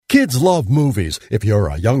Kids love movies. If you're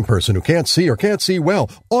a young person who can't see or can't see well,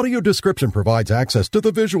 audio description provides access to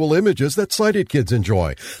the visual images that sighted kids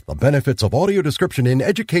enjoy. The benefits of audio description in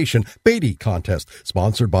education Beatty contest,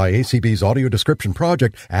 sponsored by ACB's Audio Description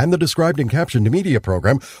Project and the Described and Captioned Media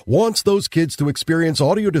Program, wants those kids to experience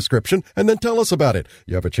audio description and then tell us about it.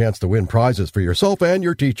 You have a chance to win prizes for yourself and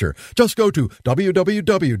your teacher. Just go to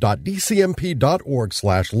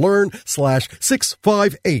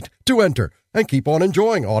www.dcmp.org/learn/658 to enter. And keep on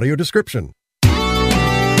enjoying audio description.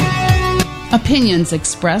 Opinions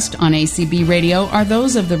expressed on ACB Radio are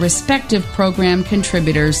those of the respective program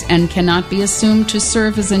contributors and cannot be assumed to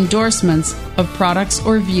serve as endorsements of products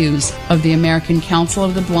or views of the American Council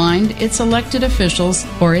of the Blind, its elected officials,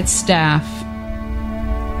 or its staff.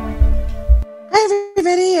 Hi,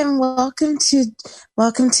 everybody, and welcome to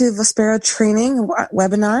Vispero Training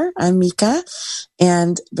webinar. I'm Mika,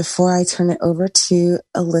 and before I turn it over to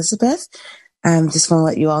Elizabeth, just want to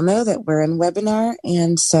let you all know that we're in webinar,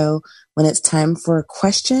 and so when it's time for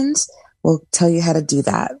questions, we'll tell you how to do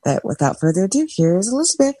that. But without further ado, here's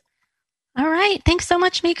Elizabeth. All right. Thanks so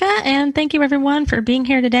much, Mika, and thank you, everyone, for being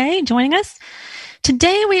here today, joining us.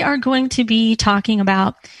 Today, we are going to be talking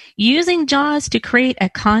about using JAWS to create a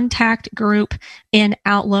contact group in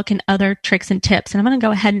Outlook and other tricks and tips. And I'm going to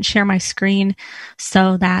go ahead and share my screen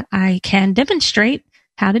so that I can demonstrate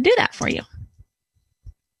how to do that for you.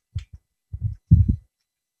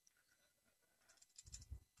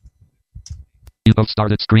 You have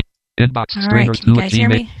started screen. Inbox. All right, can you guys hear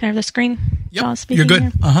me? I have the screen. Yep, you're good.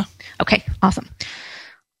 Here? Okay, awesome.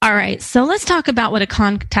 All right, so let's talk about what a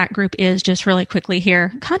contact group is just really quickly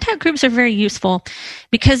here. Contact groups are very useful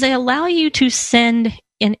because they allow you to send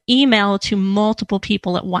an email to multiple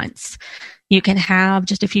people at once. You can have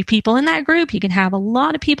just a few people in that group. You can have a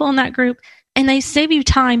lot of people in that group, and they save you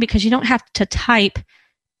time because you don't have to type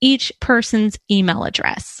each person's email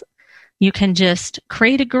address. You can just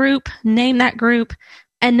create a group, name that group,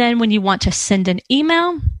 and then when you want to send an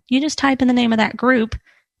email, you just type in the name of that group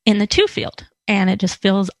in the to field, and it just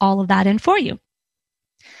fills all of that in for you.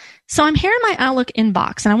 So I'm here in my Outlook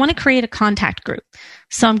inbox, and I want to create a contact group.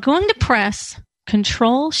 So I'm going to press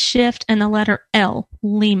Control, Shift, and the letter L,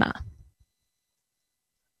 Lima.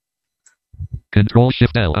 Control,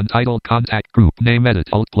 Shift, L, Untitled Contact Group, Name, Edit,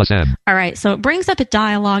 Alt+M. All right, so it brings up a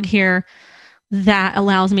dialog here that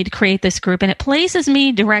allows me to create this group, and it places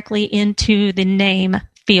me directly into the name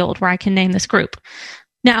field where I can name this group.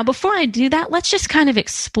 Now, before I do that, let's just kind of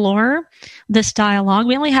explore this dialog.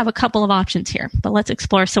 We only have a couple of options here, but let's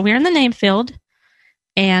explore. So we're in the name field,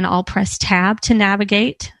 and I'll press Tab to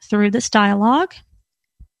navigate through this dialog.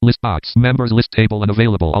 List box, members list table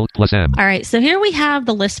unavailable, Alt+M. All right, so here we have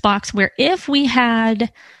the list box where if we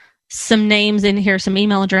had some names in here, some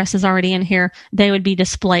email addresses already in here, they would be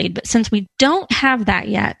displayed. But since we don't have that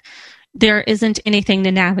yet, there isn't anything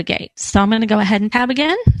to navigate. So I'm going to go ahead and tab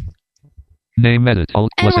again. Name, edit,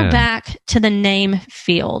 Alt+M. And we're back to the name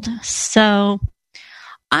field. So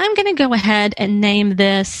I'm going to go ahead and name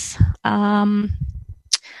this,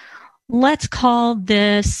 let's call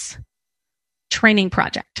this Training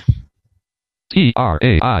Project. TRAING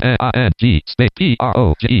space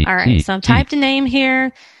PROGE. All right, so I've typed a name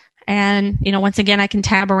here. And, once again, I can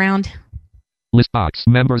tab around. List box,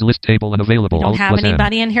 members list table unavailable. We don't have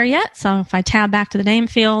anybody in here yet. So if I tab back to the name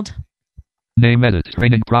field, name, edit,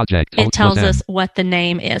 Training Project. It tells us what the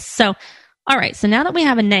name is. So, all right. So now that we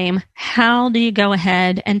have a name, how do you go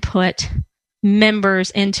ahead and put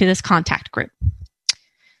members into this contact group?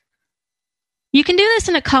 You can do this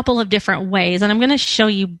in a couple of different ways, and I'm going to show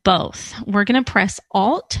you both. We're going to press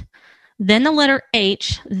Alt, then the letter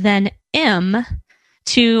H, then M,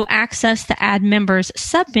 to access the Add Members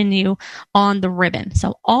submenu on the ribbon.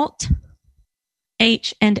 So Alt,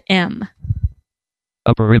 H, and M.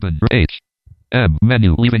 Upper ribbon, H, M,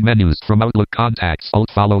 menu, leaving menus from Outlook contacts, Alt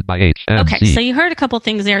followed by H, M, Okay, C. so you heard a couple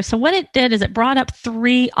things there. So what it did is it brought up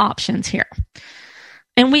three options here.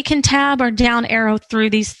 And we can tab or down arrow through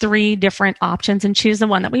these three different options and choose the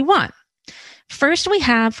one that we want. First, we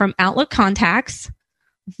have from Outlook contacts.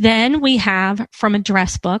 Then we have from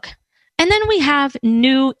address book. And then we have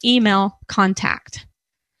new email contact.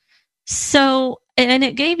 So, and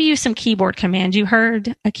it gave you some keyboard commands. You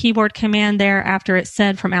heard a keyboard command there after it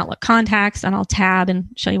said from Outlook contacts, and I'll tab and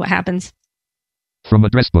show you what happens. From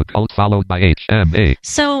address book, Alt followed by H, M, A.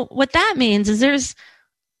 So what that means is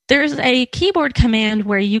there's a keyboard command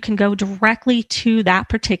where you can go directly to that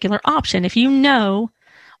particular option. If you know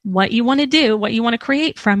what you want to do, what you want to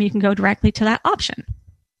create from, you can go directly to that option.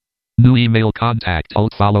 New email contact,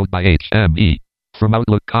 Alt followed by H, M, E. From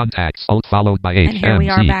Outlook contacts, Alt followed by H, M, C. And here we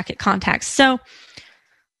are back at contacts. So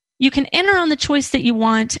you can enter on the choice that you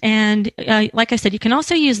want. And like I said, you can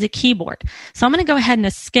also use the keyboard. So I'm going to go ahead and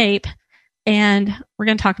escape, and we're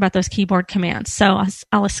going to talk about those keyboard commands. So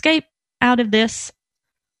I'll escape out of this.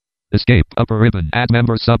 Escape, upper ribbon, add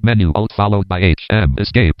member submenu, Alt followed by H, M,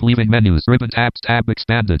 escape, leaving menus, ribbon tabs, tab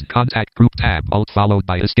expanded, contact group tab, Alt followed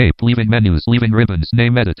by escape, leaving menus, leaving ribbons,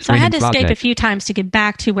 name edit. So I had to escape a few times to get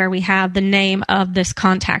back to where we have the name of this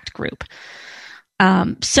contact group.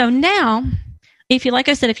 So now, like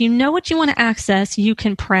I said, if you know what you want to access, you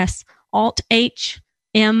can press Alt H,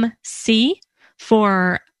 M, C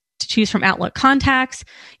to choose from Outlook contacts.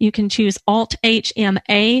 You can choose Alt H, M,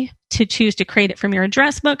 A to choose to create it from your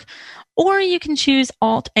address book, or you can choose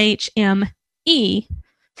Alt H, M, E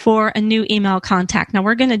for a new email contact. Now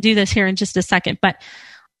we're going to do this here in just a second, but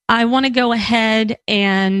I want to go ahead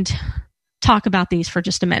and talk about these for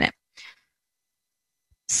just a minute.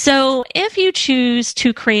 So if you choose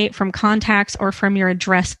to create from contacts or from your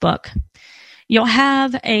address book, you'll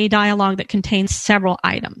have a dialog that contains several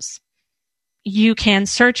items. You can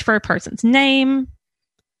search for a person's name.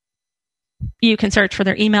 You can search for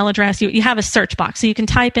their email address. You have a search box, so you can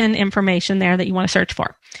type in information there that you want to search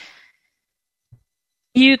for.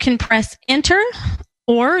 You can press enter,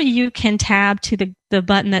 or you can tab to the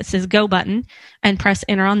button that says go button and press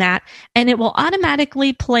enter on that, and it will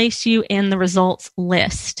automatically place you in the results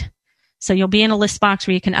list. So you'll be in a list box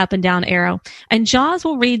where you can up and down arrow, and JAWS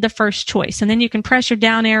will read the first choice, and then you can press your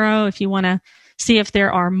down arrow if you want to see if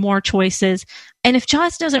there are more choices. And if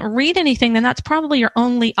JAWS doesn't read anything, then that's probably your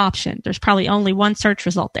only option. There's probably only one search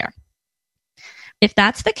result there. If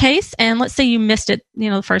that's the case, and let's say you missed it,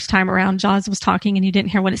 the first time around, JAWS was talking and you didn't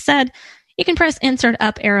hear what it said, you can press insert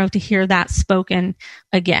up arrow to hear that spoken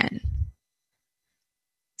again.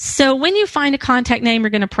 So when you find a contact name, you're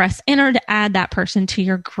going to press enter to add that person to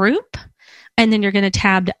your group, and then you're going to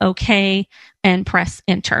tab to OK and press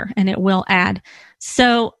enter, and it will add.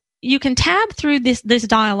 So you can tab through this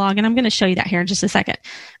dialog, and I'm going to show you that here in just a second.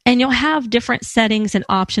 And you'll have different settings and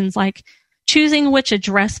options like choosing which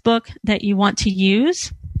address book that you want to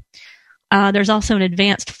use. There's also an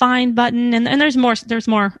advanced find button, and there's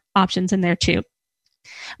more options in there too.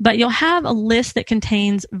 But you'll have a list that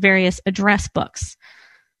contains various address books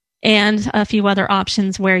and a few other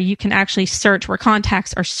options where you can actually search where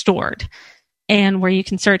contacts are stored and where you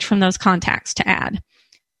can search from those contacts to add.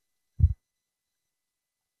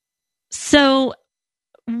 So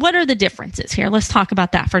what are the differences here? Let's talk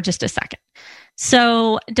about that for just a second.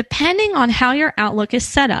 So depending on how your Outlook is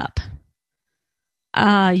set up,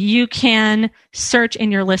 you can search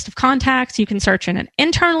in your list of contacts. You can search in an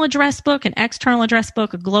internal address book, an external address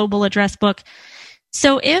book, a global address book.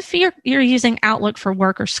 So if you're using Outlook for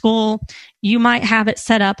work or school, you might have it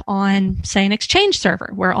set up on, say, an Exchange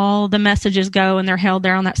server where all the messages go and they're held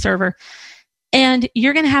there on that server. And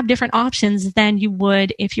you're going to have different options than you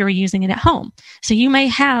would if you're using it at home. So you may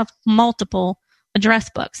have multiple address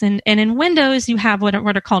books. And in Windows, you have what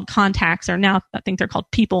are called contacts, or now I think they're called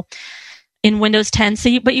people in Windows 10.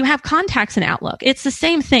 But you have contacts in Outlook. It's the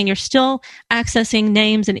same thing. You're still accessing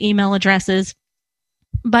names and email addresses,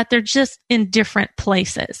 but they're just in different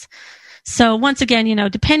places. So once again,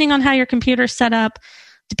 depending on how your computer's set up,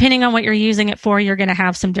 depending on what you're using it for, you're going to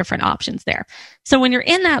have some different options there. So when you're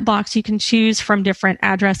in that box, you can choose from different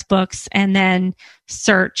address books and then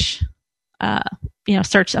search a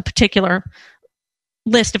particular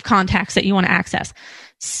list of contacts that you want to access.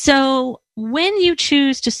 So when you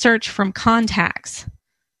choose to search from contacts,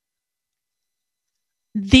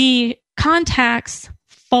 the contacts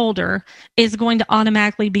folder is going to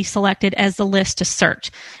automatically be selected as the list to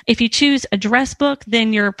search. If you choose address book,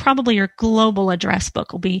 then probably your global address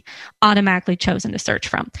book will be automatically chosen to search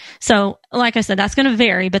from. So like I said, that's going to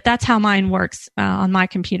vary, but that's how mine works on my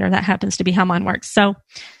computer. That happens to be how mine works. So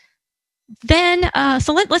then,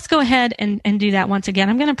 let's go ahead and do that once again.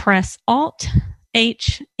 I'm going to press Alt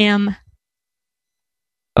H M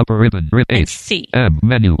upper ribbon, H, C. M,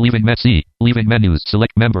 menu, leaving menus,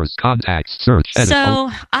 select members, contacts, search, edit. So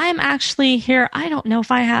I'm actually here. I don't know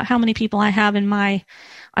if I have how many people I have I'm in my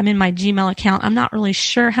Gmail account. I'm not really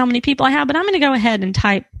sure how many people I have, but I'm going to go ahead and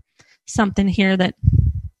type something here that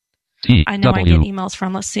I know I get emails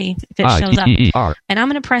from. Let's see if it shows up. And I'm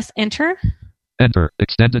going to press enter. Enter,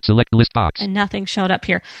 extended select list box. And nothing showed up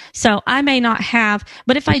here. So I may not have,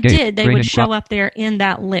 but if I did, they would show up there in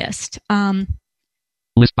that list.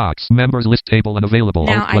 List box, members list table unavailable.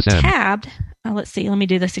 Now I tabbed. Let's see. Let me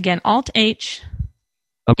do this again. Alt H.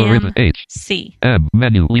 Upper ribbon H. C. M.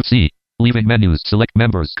 Menu. Leave C. Leaving menus. Select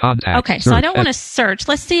members. Contacts. Okay. So I don't want to search.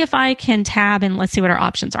 Let's see if I can tab and let's see what our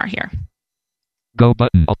options are here. Go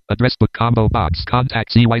button. Address book combo box.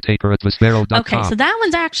 Contact C. Whitaker at Vispero.com. Okay, so that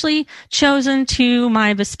one's actually chosen to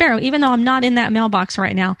my Vispero. Even though I'm not in that mailbox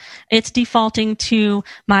right now, it's defaulting to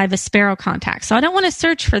my Vispero contact. So I don't want to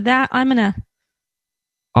search for that. I'm going to...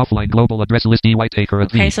 Offline global address list E. Whitaker at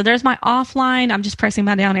Okay, so there's my offline. I'm just pressing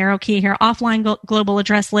my down arrow key here. Offline global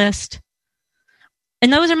address list.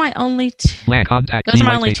 And those are my only those are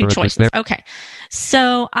my only two choices. Okay,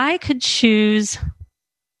 so I could choose...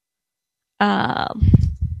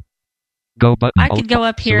 Go button. I could go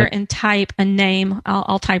up here and type a name.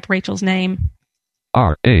 I'll type Rachel's name.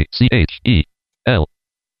 RACHEL.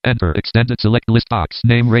 Enter. Extended select list box.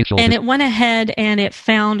 Name Rachel. And it went ahead and it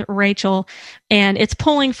found Rachel. And it's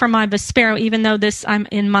pulling from my Vispero, even though I'm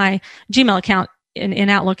in my Gmail account in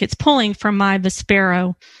Outlook, it's pulling from my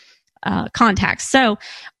Vispero contacts. So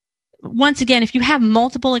once again, if you have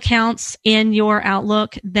multiple accounts in your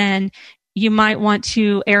Outlook, then you might want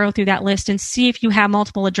to arrow through that list and see if you have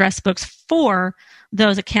multiple address books for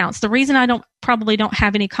those accounts. The reason I probably don't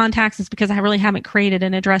have any contacts is because I really haven't created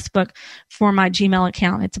an address book for my Gmail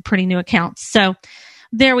account. It's a pretty new account. So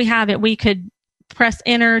there we have it. We could press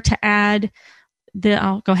enter to add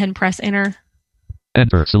I'll go ahead and press enter.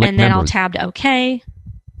 Enter. Select and then members. I'll tab to OK.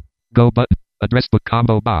 Go button. Address book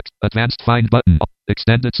combo box. Advanced find button.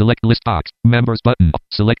 Extended select list box. Members button.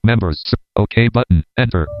 Select members. OK button.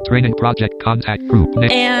 Enter. Training project contact group.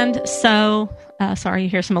 And so, sorry, you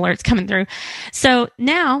hear some alerts coming through. So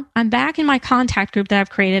now I'm back in my contact group that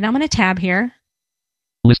I've created. I'm going to tab here.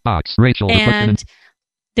 List box. Rachel. And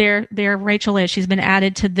there Rachel is. She's been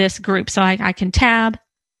added to this group. So I can tab.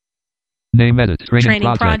 Name edit.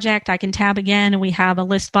 Training project. I can tab again, and we have a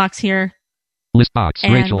list box here. List box.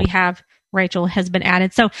 And Rachel. we have Rachel has been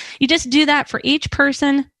added. So you just do that for each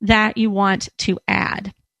person that you want to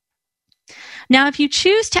add. Now, if you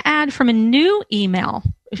choose to add from a new email,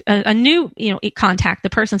 a new contact, the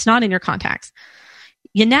person's not in your contacts,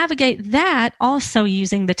 you navigate that also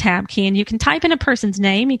using the tab key, and you can type in a person's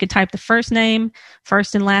name. You can type the first name,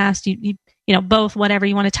 first and last, you both, whatever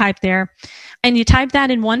you want to type there. And you type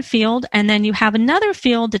that in one field, and then you have another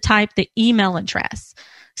field to type the email address.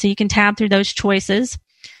 So you can tab through those choices.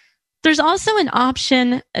 There's also an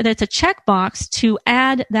option that's a checkbox to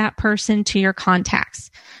add that person to your contacts.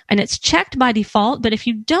 And it's checked by default, but if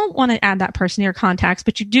you don't want to add that person to your contacts,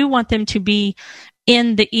 but you do want them to be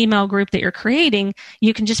in the email group that you're creating,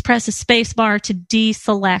 you can just press a space bar to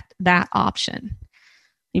deselect that option.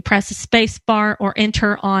 You press a space bar or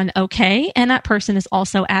enter on OK, and that person is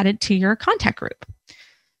also added to your contact group.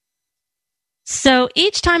 So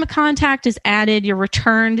each time a contact is added, you're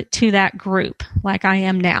returned to that group, like I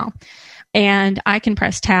am now. And I can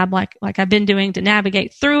press tab like I've been doing to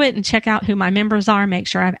navigate through it and check out who my members are, make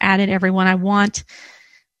sure I've added everyone I want.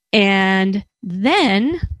 And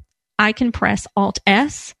then I can press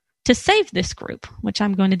Alt-S to save this group, which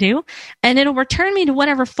I'm going to do. And it'll return me to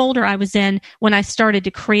whatever folder I was in when I started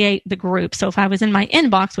to create the group. So if I was in my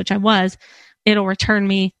inbox, which I was, it'll return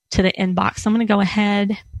me to the inbox. So I'm going to go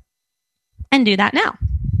ahead and do that now.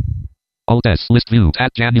 Alt-S, list view,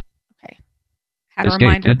 tab January. Okay. Had a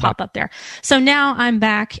reminder pop up there. So now I'm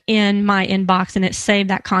back in my inbox and it saved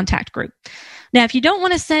that contact group. Now, if you don't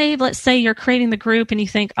want to save, let's say you're creating the group and you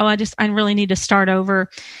think, I really need to start over.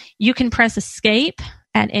 You can press escape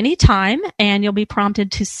at any time and you'll be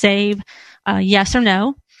prompted to save yes or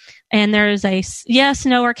no. And there's a yes,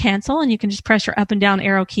 no, or cancel, and you can just press your up and down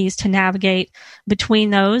arrow keys to navigate between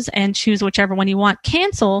those and choose whichever one you want.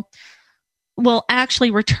 Cancel will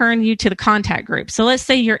actually return you to the contact group. So let's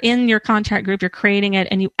say you're in your contact group, you're creating it,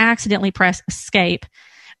 and you accidentally press escape,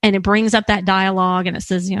 and it brings up that dialogue, and it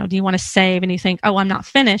says, do you want to save? And you think, I'm not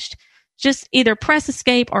finished. Just either press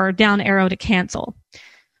escape or down arrow to cancel.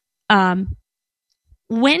 When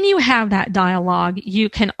you have that dialogue, you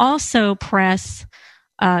can also press,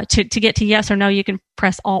 to get to yes or no, you can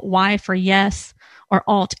press Alt-Y for yes or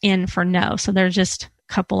Alt-N for no. So there's just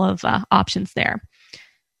a couple of options there.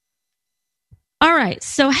 All right,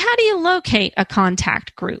 so how do you locate a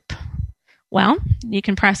contact group? Well, you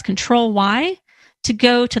can press Control-Y to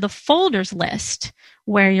go to the folders list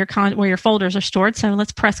where your folders are stored. So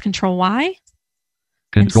let's press Control-Y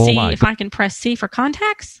and see if I can press C for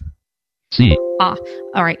contacts. C. All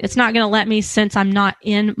right, it's not going to let me since I'm not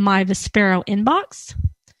in my Vispero inbox.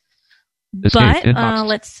 But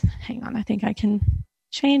let's hang on. I think I can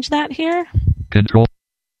change that here. Control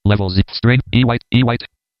level Z string E white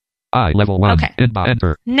I level 1. Okay.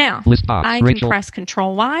 Enter. Now list box, I Rachel. can press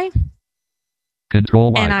Control-Y.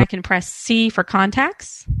 Control-Y. And I can press C for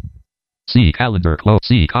contacts. C calendar close.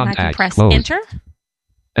 C contacts. I can press close. Enter.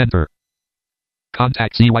 Enter.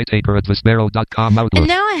 Contact cwhitaker@vispero.com Outlook. And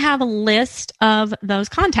now I have a list of those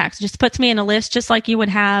contacts. It just puts me in a list just like you would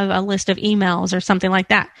have a list of emails or something like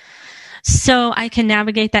that. So I can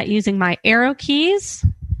navigate that using my arrow keys,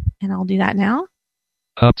 and I'll do that now.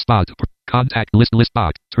 HubSpot. Contact list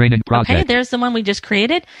box. Training project. Okay, there's the one we just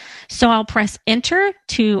created. So I'll press enter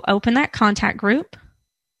to open that contact group.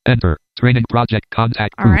 Enter. Training project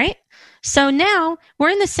contact group. All right. So now we're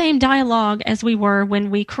in the same dialogue as we were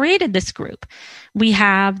when we created this group. We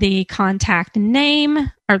have the contact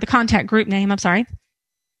name, or the contact group name, I'm sorry.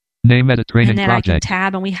 Name edit training and then project. I can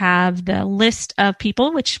tab, and we have the list of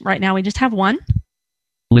people, which right now we just have one.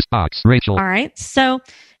 List box, Rachel. All right. So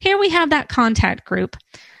here we have that contact group.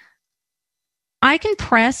 I can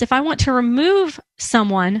press, if I want to remove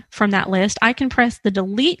someone from that list, I can press the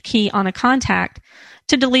delete key on a contact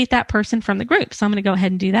to delete that person from the group. So I'm going to go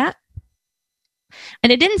ahead and do that.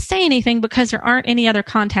 And it didn't say anything because there aren't any other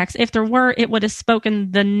contacts. If there were, it would have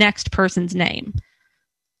spoken the next person's name.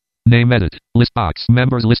 Name edit. List box.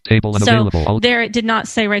 Members list table unavailable. So there it did not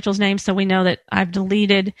say Rachel's name, so we know that I've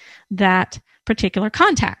deleted that particular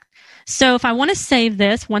contact. So if I want to save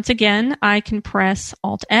this, once again, I can press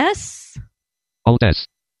Alt-S. Alt-S.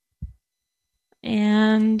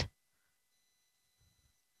 And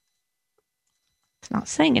it's not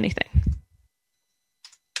saying anything.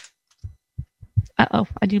 Uh-oh,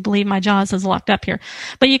 I do believe my JAWS is locked up here.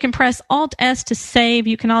 But you can press Alt-S to save.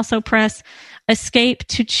 You can also press Escape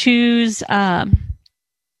to choose. Start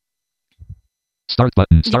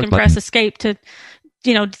button. You can press Escape to,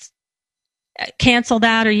 cancel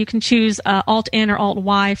that, or you can choose Alt-N or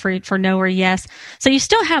Alt-Y for no or yes. So you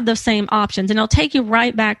still have those same options, and it'll take you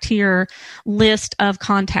right back to your list of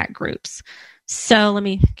contact groups. So let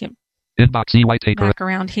me get Inbox eWhitaker. Back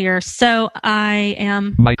around here. So I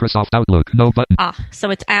am Microsoft Outlook. No button.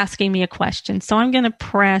 So it's asking me a question. So I'm going to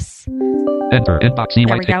press Enter. Inbox eWhitaker.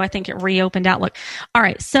 There we go. I think it reopened Outlook. All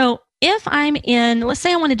right. So if I'm in, let's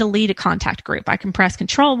say I want to delete a contact group, I can press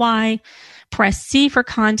Control-Y, press C for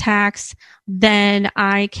contacts. Then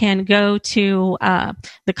I can go to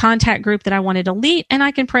the contact group that I want to delete, and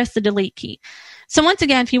I can press the delete key. So once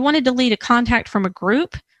again, if you want to delete a contact from a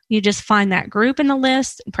group, you just find that group in the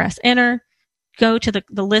list and press enter, go to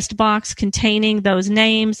the list box containing those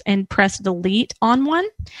names and press delete on one,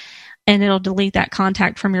 and it'll delete that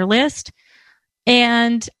contact from your list.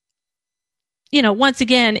 And, once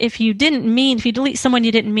again, if you delete someone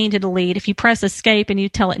you didn't mean to delete, if you press escape and you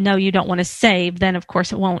tell it no, you don't want to save, then of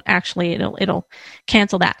course it won't actually, it'll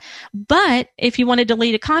cancel that. But if you want to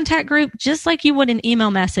delete a contact group, just like you would an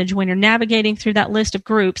email message, when you're navigating through that list of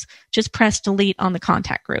groups, just press delete on the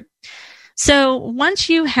contact group. So once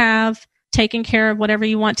you have taken care of whatever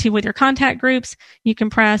you want to with your contact groups, you can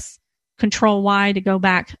press Control-Y to go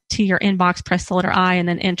back to your inbox, press the letter I, and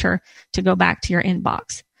then enter to go back to your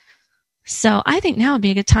inbox. So I think now would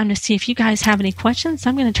be a good time to see if you guys have any questions. So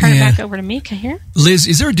I'm going to turn it back over to Mika here. Liz,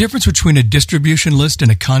 is there a difference between a distribution list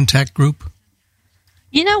and a contact group?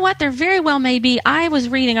 You know what? There very well may be. I was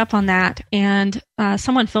reading up on that, and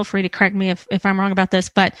someone feel free to correct me if I'm wrong about this,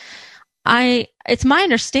 but it's my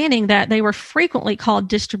understanding that they were frequently called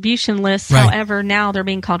distribution lists. Right. However, now they're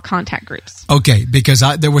being called contact groups. Okay, because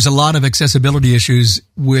there was a lot of accessibility issues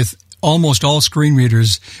with almost all screen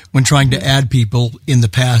readers when trying to add people in the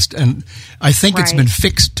past. And I think It's been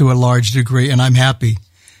fixed to a large degree, and I'm happy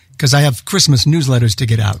because I have Christmas newsletters to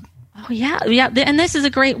get out. Oh, yeah. And this is a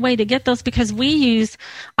great way to get those because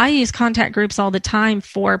I use contact groups all the time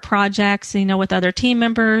for projects, with other team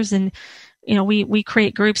members, and, we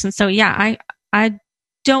create groups. And so, I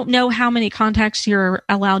don't know how many contacts you're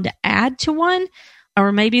allowed to add to one.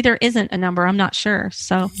 Or maybe there isn't a number. I'm not sure.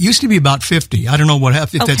 So it used to be about 50. I don't know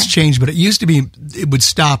if that's changed, but it used to be it would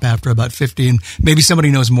stop after about 50, and maybe somebody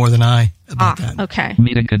knows more than I about that. Okay.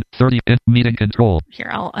 Meeting control. Here,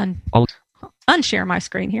 I'll unshare my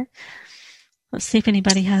screen here. Let's see if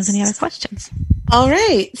anybody has any other questions. All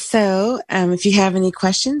right. So if you have any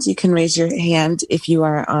questions, you can raise your hand. If you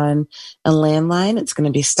are on a landline,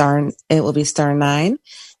 it will be *9.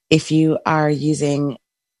 If you are using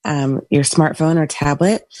your smartphone or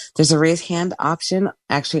tablet, there's a raise hand option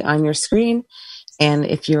actually on your screen. And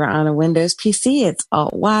if you're on a Windows PC, it's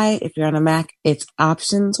Alt-Y. If you're on a Mac, it's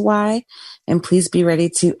Options-Y. And please be ready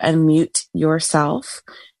to unmute yourself.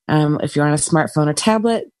 If you're on a smartphone or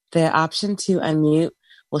tablet, the option to unmute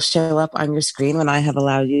will show up on your screen when I have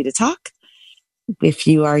allowed you to talk. If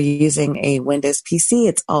you are using a Windows PC,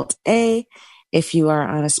 it's Alt-A. If you are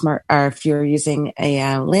on if you're using a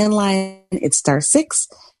landline, it's *6.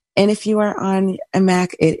 And if you are on a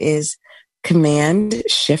Mac, it is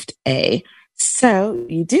Command-Shift-A. So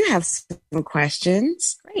you do have some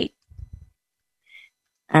questions. Great.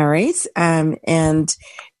 All right. And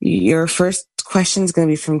your first question is going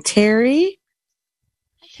to be from Terry.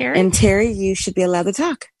 Terry? And Terry, you should be allowed to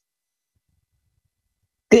talk.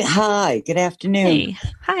 Hi, good afternoon. Hey.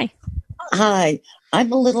 Hi. Hi.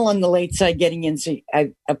 I'm a little on the late side getting in, so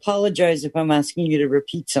I apologize if I'm asking you to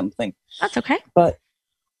repeat something. That's okay. But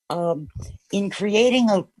in creating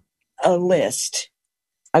a list,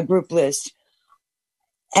 a group list,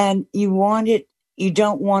 and you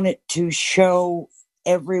don't want it to show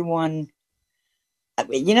everyone.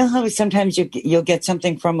 You know how sometimes you'll get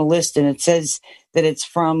something from a list and it says that it's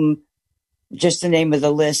from just the name of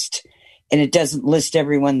the list and it doesn't list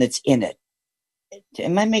everyone that's in it.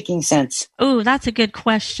 Am I making sense? Oh, that's a good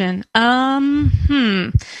question. I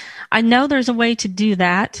know there's a way to do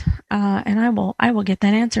that, and I will get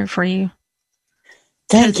that answer for you.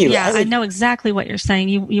 Thank you. Yeah, I know exactly what you're saying.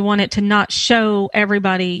 You want it to not show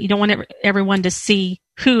everybody. You don't want everyone to see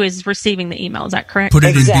who is receiving the email. Is that correct? Put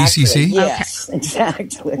it in BCC? Yes, okay.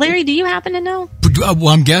 Exactly. Larry, do you happen to know? Well,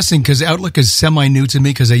 I'm guessing because Outlook is semi-new to me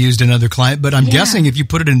because I used another client, but I'm guessing if you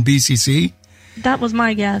put it in BCC... That was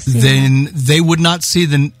my guess. Then they would not see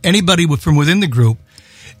anybody from within the group.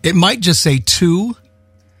 It might just say to,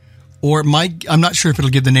 or it might, I'm not sure if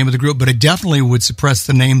it'll give the name of the group, but it definitely would suppress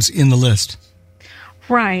the names in the list.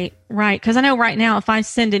 Right. Because I know right now if I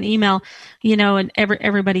send an email, and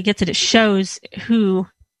everybody gets it, it shows who.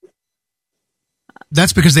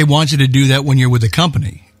 That's because they want you to do that when you're with the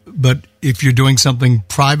company. But if you're doing something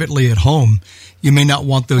privately at home, you may not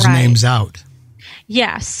want those names out.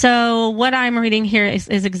 Yeah, so what I'm reading here is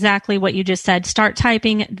exactly what you just said. Start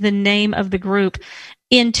typing the name of the group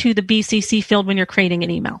into the BCC field when you're creating an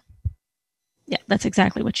email. Yeah, that's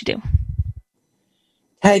exactly what you do.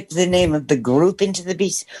 Type the name of the group into the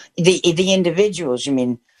BCC? The individuals, you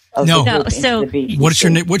mean? No. So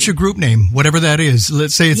what's your group name? Whatever that is.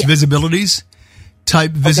 Let's say it's Visibilities.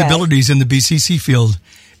 Type Visibilities in the BCC field,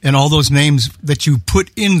 and all those names that you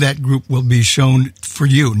put in that group will be shown for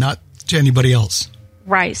you, not to anybody else.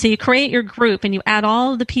 Right. So you create your group and you add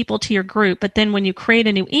all of the people to your group. But then when you create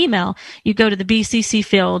a new email, you go to the BCC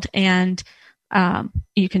field and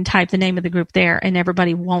you can type the name of the group there and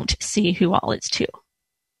everybody won't see who all it's to.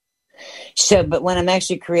 So, but when I'm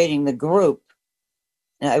actually creating the group,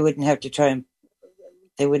 I wouldn't have to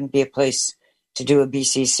there wouldn't be a place to do a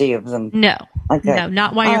BCC of them. No. Okay. No,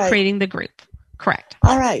 not while you're creating the group. Correct.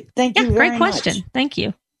 All right. Thank you very much. Great question. Thank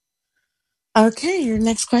you. Okay. Your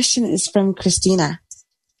next question is from Christina.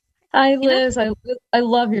 Hi, Liz. I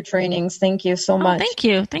love your trainings. Thank you so much. Thank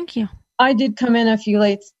you. I did come in a few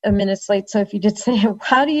minutes late. So if you did say,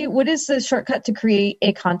 what is the shortcut to create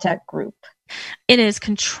a contact group? It is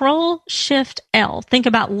Control-Shift-L. Think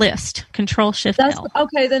about list. Control-Shift-L.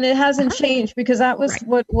 Okay, then it hasn't changed because that was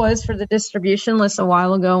what was for the distribution list a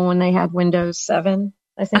while ago when they had Windows 7,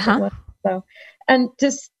 I think it was. So, and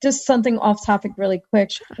just something off topic really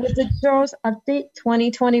quick. With the JAWS update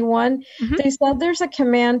 2021, they said there's a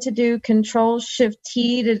command to do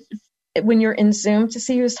Control-Shift-T when you're in Zoom to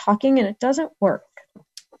see who's talking, and it doesn't work.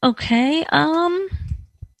 Okay.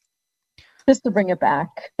 Just to bring it back.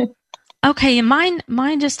 Okay, mine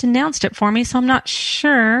just announced it for me, so I'm not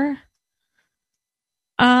sure.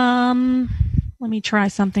 Let me try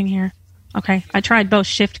something here. Okay, I tried both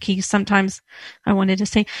shift keys. Sometimes I wanted to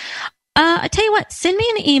say, I tell you what, send me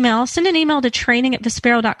an email. Send an email to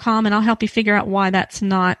training@vispero.com, and I'll help you figure out why that's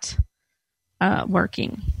not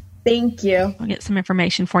working. Thank you. I'll get some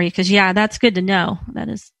information for you because, that's good to know. That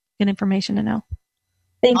is good information to know.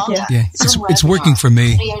 Thank you. Yeah, it's working for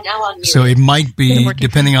me. So it might be,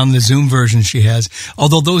 depending on the Zoom version she has,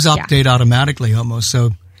 although those update automatically almost,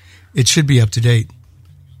 so it should be up to date.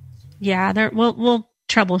 Yeah, we'll help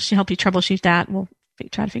you troubleshoot that. We'll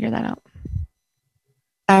try to figure that out.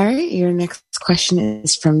 All right, your next question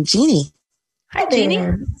is from Jeannie. Hi,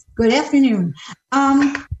 Jeannie. Good afternoon.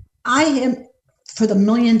 I am for the $1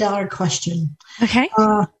 million question. Okay.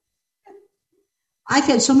 I've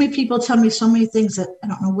had so many people tell me so many things that I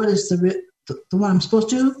don't know what is the one I'm supposed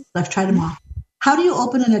to do. I've tried them all. How do you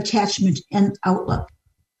open an attachment in Outlook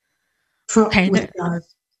with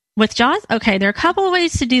JAWS? With JAWS? Okay, there are a couple of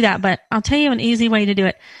ways to do that, but I'll tell you an easy way to do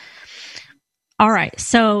it. All right,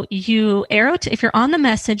 so you arrow if you're on the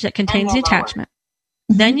message that contains the attachment,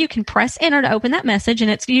 then you can press enter to open that message, and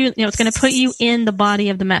it's it's going to put you in the body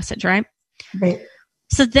of the message, right? Right.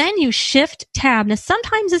 So then you shift tab. Now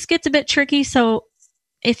sometimes this gets a bit tricky, so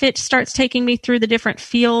if it starts taking me through the different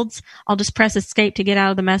fields, I'll just press escape to get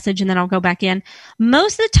out of the message and then I'll go back in.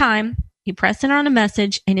 Most of the time, you press enter on a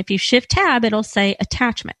message, and if you shift tab, it'll say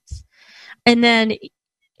attachments. And then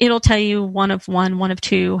it'll tell you one of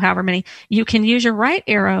two, however many. You can use your right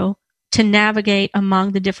arrow to navigate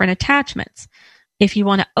among the different attachments. If you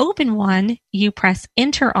want to open one, you press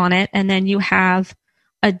enter on it, and then you have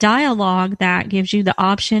a dialog that gives you the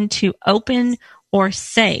option to open or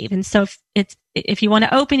save. And so if you want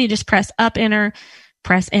to open, you just press up enter,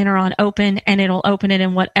 press enter on open, and it'll open it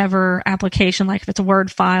in whatever application, like if it's a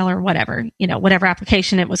Word file or whatever, whatever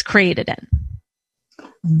application it was created in.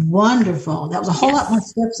 Wonderful. That was a whole lot more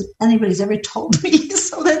steps than anybody's ever told me.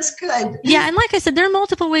 So that's good. Yeah. And like I said, there are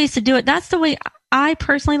multiple ways to do it. That's the way I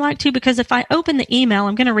personally like to, because if I open the email,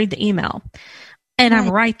 I'm going to read the email and I'm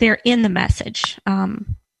right there in the message.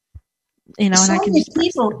 And I can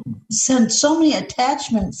people send so many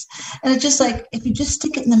attachments, and it's just like, if you just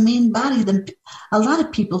stick it in the main body, then a lot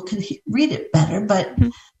of people could read it better. But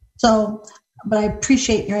but I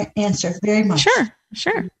appreciate your answer very much.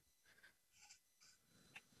 Sure.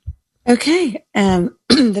 Okay.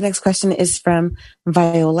 The next question is from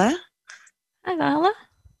Viola. Hi, Viola.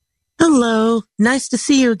 Hello. Nice to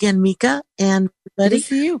see you again, Mika. And good to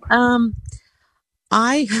see you.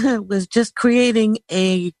 I was just creating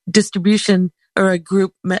a distribution or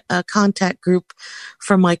a contact group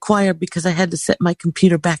for my choir because I had to set my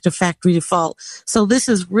computer back to factory default. So this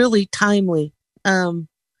is really timely. Are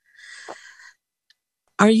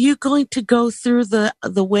you going to go through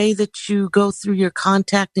the way that you go through your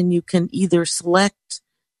contact, and you can either select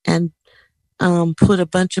and put a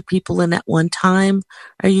bunch of people in at one time?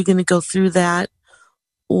 Are you going to go through that,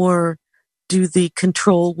 or do the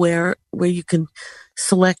control where you can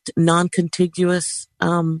select non-contiguous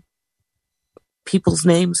people's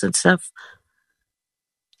names and stuff?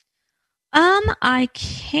 I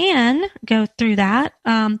can go through that.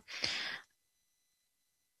 Have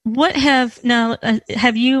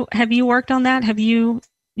you worked on that? Have you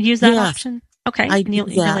used that option? Okay. You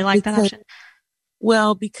really like that option?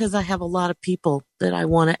 Well, because I have a lot of people that I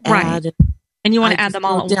want to add. And you want to add them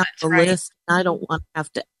all at once, right? List. I don't want to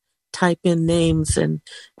have to type in names and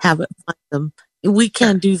have it find them. We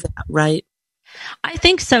can do that, right? I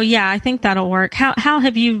think so. Yeah, I think that'll work. How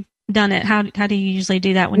have you done it? How do you usually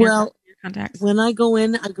do that when you're in your contacts? When I go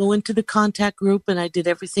into the contact group, and I did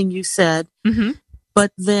everything you said. Mm-hmm.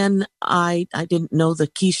 But then I didn't know the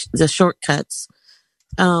shortcuts.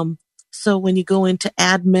 So when you go into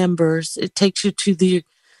add members, it takes you to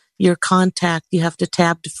your contact. You have to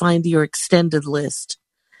tab to find your extended list.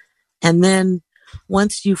 And then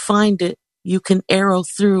once you find it, you can arrow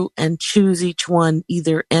through and choose each one,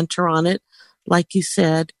 either enter on it, like you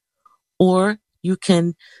said, or you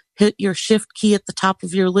can hit your shift key at the top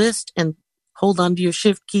of your list and hold onto your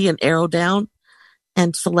shift key and arrow down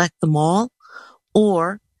and select them all.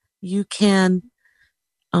 Or you can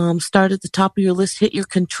start at the top of your list, hit your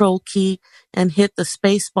control key, and hit the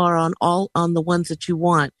space bar on the ones that you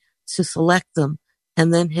want to select them,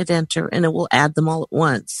 and then hit enter, and it will add them all at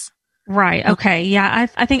once. Right. Okay. Yeah.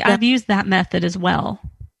 I think I've used that method as well.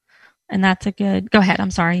 And that's a good, go ahead.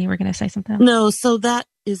 I'm sorry. You were going to say something. No. So that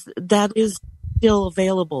is still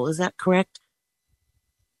available. Is that correct?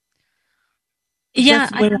 Yeah.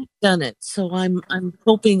 That's where I've done it. So I'm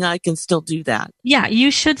hoping I can still do that. Yeah.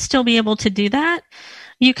 You should still be able to do that.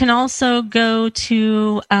 You can also go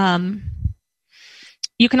to,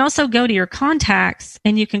 your contacts,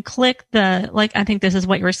 and you can click I think this is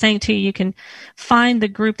what you were saying too. You can find the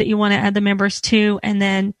group that you want to add the members to. And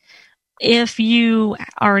then if you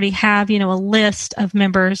already have, a list of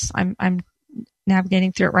members, I'm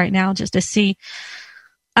navigating through it right now just to see.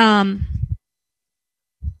 All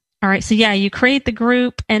right. So yeah, you create the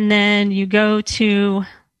group, and then you go to,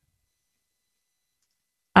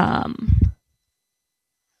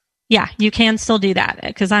 yeah, you can still do that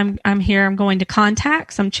because I'm here. I'm going to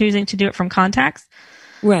contacts. I'm choosing to do it from contacts.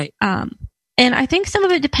 Right. And I think some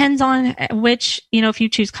of it depends on which, if you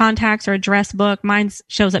choose contacts or address book. Mine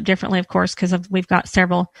shows up differently, of course, because we've got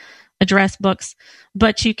several address books.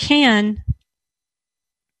 But you can.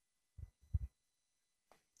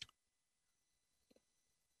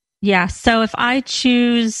 Yeah. So if I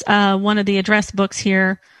choose one of the address books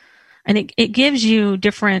here, and it gives you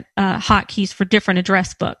different hotkeys for different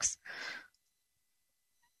address books.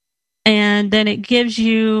 And then it gives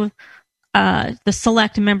you the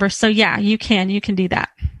select members. So yeah, you can do that.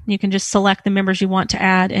 You can just select the members you want to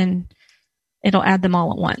add, and it'll add them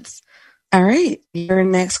all at once. All right. Your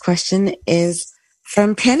next question is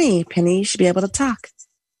from Penny. Penny, you should be able to talk.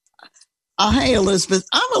 Hey, Elizabeth.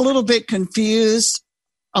 I'm a little bit confused.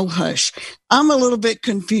 Oh, hush. I'm a little bit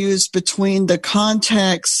confused between the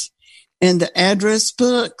contacts and the address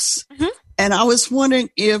books. Mm-hmm. And I was wondering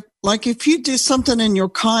if you do something in your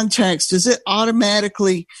contacts, does it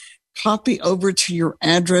automatically copy over to your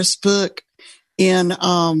address book in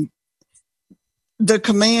the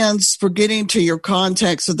commands for getting to your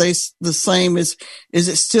contacts, are they the same as, is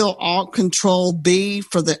it still Alt Control B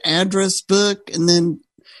for the address book? And then,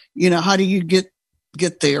 how do you get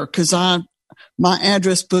there? Cause my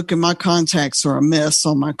address book and my contacts are a mess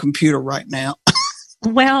on my computer right now.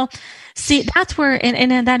 Well, see, that's where,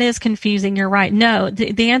 and that is confusing. You're right. No,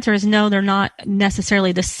 the answer is no, they're not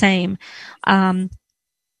necessarily the same. Okay,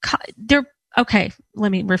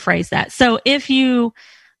 let me rephrase that. So if you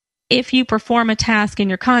perform a task in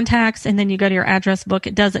your contacts and then you go to your address book,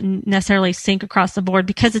 it doesn't necessarily sync across the board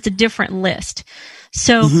because it's a different list.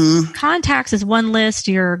 So contacts is one list.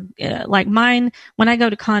 Like mine, when I go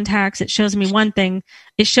to contacts, it shows me one thing.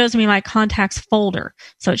 It shows me my contacts folder.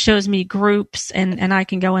 So it shows me groups and I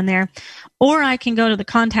can go in there. Or I can go to the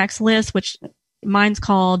contacts list, which mine's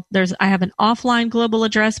called, I have an offline global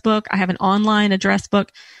address book. I have an online address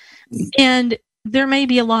book. And there may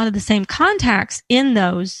be a lot of the same contacts in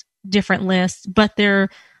those different lists, but there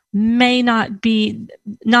may not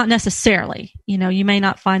necessarily, you may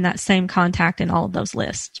not find that same contact in all of those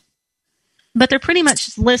lists, but they're pretty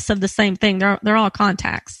much lists of the same thing. They're all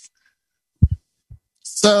contacts.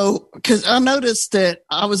 So, cause I noticed that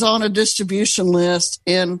I was on a distribution list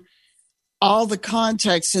and all the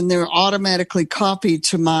contacts in there automatically copied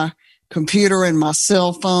to my computer and my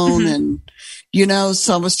cell phone. And,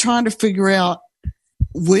 so I was trying to figure out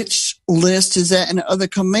which list is that, and are the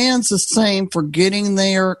commands the same for getting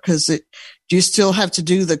there? Because do you still have to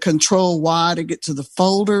do the Control Y to get to the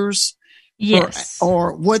folders? Yes.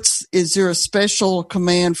 Or is there a special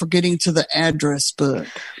command for getting to the address book?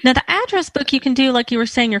 Now, the address book you can do, like you were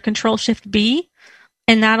saying, your Control Shift B,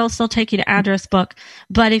 and that'll still take you to address book.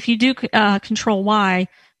 But if you do Control Y,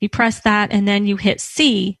 you press that and then you hit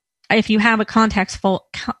C. If you have a contacts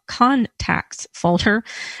folder,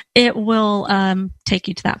 it will take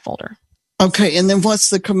you to that folder. Okay, and then what's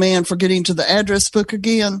the command for getting to the address book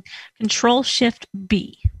again? Control Shift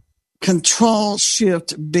B. Control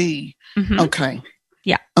Shift B. Okay.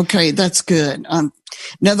 Yeah. Okay, that's good.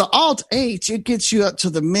 Now the Alt H, it gets you up to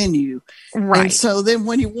the menu. Right. And so then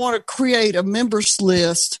when you want to create a members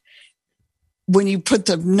list, when you put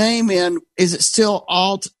the name in, is it still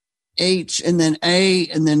Alt H and then A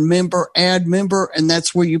and then add member, and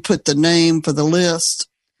that's where you put the name for the list?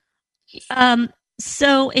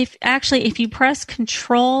 So if you press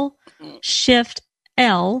Control Shift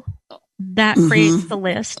L, that creates the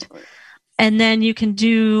list. And then you can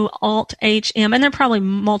do Alt H M, and there are probably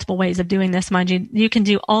multiple ways of doing this, mind you. You can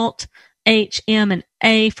do Alt H M and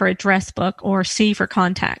A for address book or C for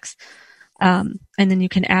contacts. And then you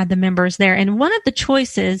can add the members there. And one of the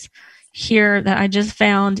choices here that I just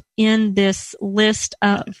found in this list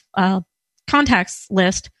of contacts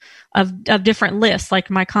list of different lists, like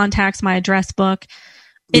my contacts, my address book,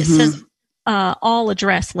 it says all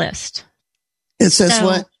address list. It says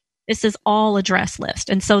what? It says all address list.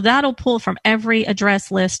 And so that'll pull from every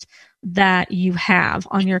address list that you have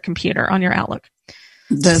on your computer, on your Outlook.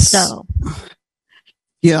 That's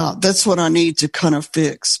what I need to kind of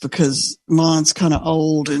fix because mine's kind of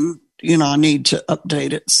old and, I need to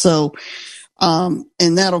update it. So, and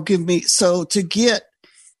that'll give me, so to get,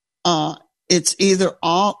 it's either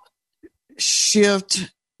Alt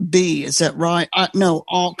Shift B. Is that right? No,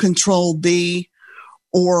 Alt Control B,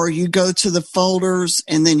 or you go to the folders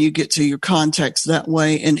and then you get to your contacts that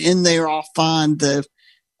way. And in there, I'll find the,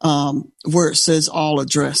 where it says all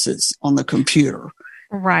addresses on the computer.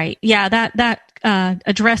 Right. Yeah. That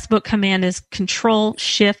address book command is Control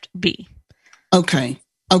Shift B. Okay.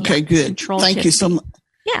 Okay, good. Thank you so much.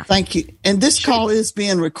 Yeah. Thank you. And this call is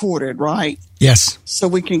being recorded, right? Yes. So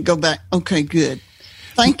we can go back. Okay, good.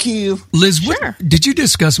 Thank you. Liz, did you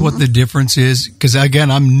discuss what the difference is? Because, again,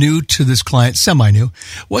 I'm new to this client, semi-new.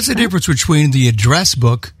 What's the difference between the address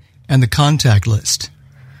book and the contact list?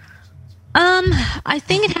 I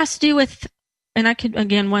think it has to do with, and I could,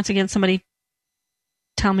 once again, somebody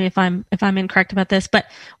tell me if I'm incorrect about this, but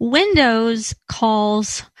Windows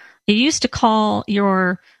calls, it used to call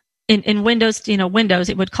your, in Windows, Windows,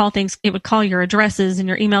 it would call your addresses and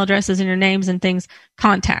your email addresses and your names and things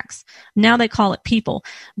contacts. Now they call it people.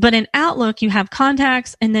 But in Outlook, you have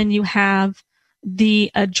contacts and then you have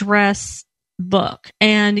the address book.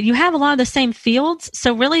 And you have a lot of the same fields.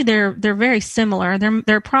 So really they're very similar. There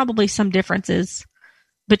are probably some differences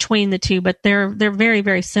between the two, but they're very,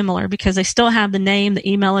 very similar because they still have the name, the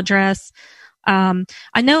email address.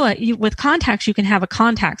 I know with contacts, you can have a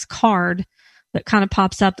contacts card that kind of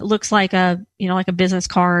pops up that looks like a business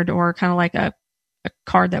card or kind of like a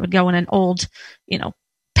card that would go in an old,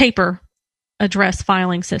 paper address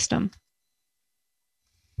filing system.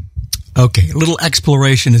 Okay, a little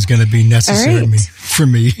exploration is going to be necessary for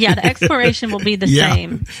me. Yeah, the exploration will be the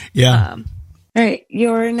same. Yeah. All right,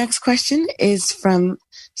 your next question is from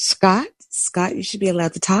Scott. Scott, you should be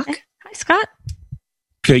allowed to talk. Okay. Hi, Scott.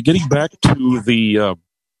 Okay, getting back to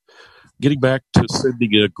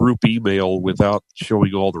sending a group email without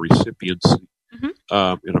showing all the recipients, and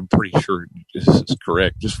I'm pretty sure this is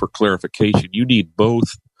correct. Just for clarification, you need both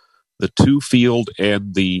the to field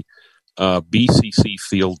and the BCC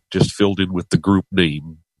field just filled in with the group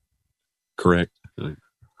name, correct?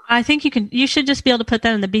 I think you should just be able to put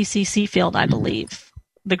that in the BCC field, I believe.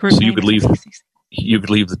 The group name. You could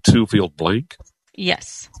leave the to field blank?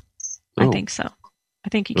 Yes. I think so. I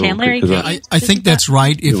think you can. Larry, I think that's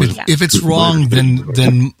right. If it's wrong,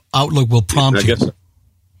 then Outlook will prompt you.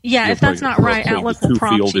 Yeah, if that's not right, Outlook will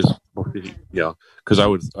prompt you. Yeah, because I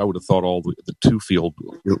would have thought all the to field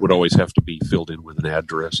would always have to be filled in with an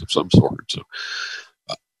address of some sort. So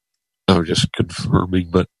I was just confirming,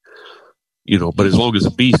 but as long as the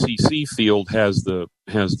BCC field has the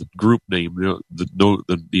group name,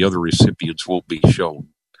 the other recipients won't be shown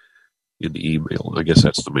in the email. I guess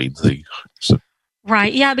that's the main thing. So.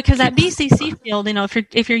 Right. Yeah, because that BCC field,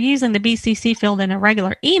 if you're using the BCC field in a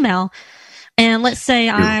regular email, and let's say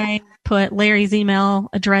I put Larry's email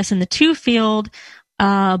address in the to field,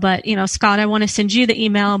 but Scott, I want to send you the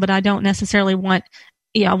email, but I don't necessarily want,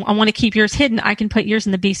 I want to keep yours hidden. I can put yours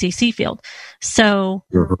in the BCC field. So,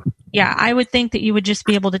 yeah, I would think that you would just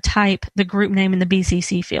be able to type the group name in the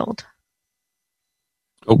BCC field.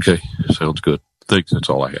 Okay, sounds good. Thanks. That's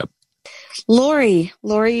all I had. Lori,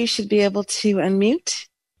 you should be able to unmute.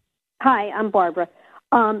 Hi, I'm Barbara.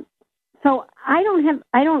 So I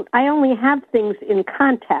only have things in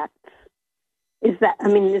contacts. Is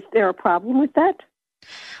there a problem with that?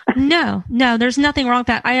 No, there's nothing wrong with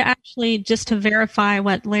that. I actually, just to verify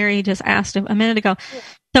what Larry just asked a minute ago.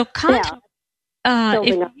 So if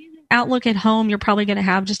you're using Outlook at home, you're probably going to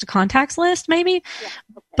have just a contacts list maybe. Yeah.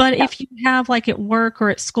 Okay. But if you have like at work or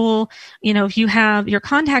at school, if you have your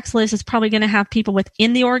contacts list is probably going to have people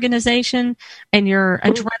within the organization, and your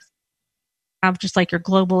address have just like your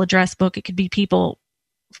global address book. It could be people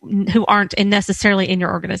who aren't necessarily in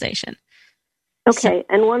your organization. Okay.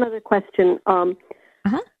 And one other question.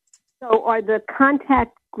 So are the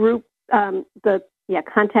contact group,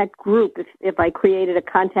 contact group, if I created a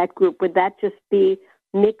contact group, would that just be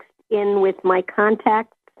mixed in with my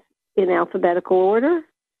contacts in alphabetical order?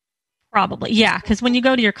 Probably, yeah, because when you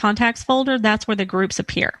go to your contacts folder, that's where the groups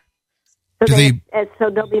appear. So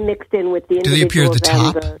they'll be mixed in with the individuals. Do they appear at the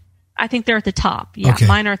top? I think they're at the top. Yeah, okay.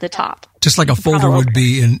 Mine are at the top. Just like a folder would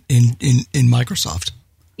be in Microsoft.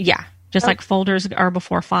 Yeah, just like folders are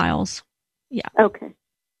before files. Yeah. Okay.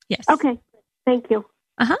 Yes. Okay. Thank you.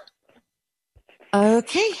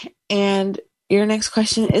 Okay, and your next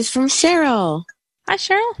question is from Cheryl. Hi,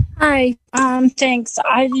 Cheryl. Hi. Thanks.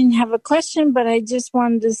 I didn't have a question, but I just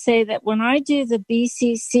wanted to say that when I do the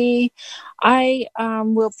BCC, I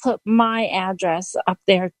will put my address up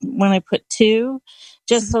there when I put to,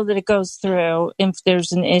 just so that it goes through if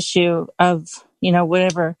there's an issue of,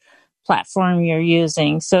 whatever platform you're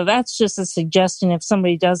using. So that's just a suggestion. If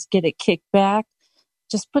somebody does get it kicked back,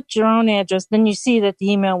 just put your own address. Then you see that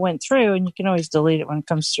the email went through, and you can always delete it when it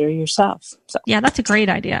comes through yourself. So yeah, that's a great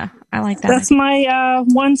idea. I like that. That's my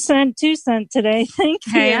 1 cent, 2 cent today. Thank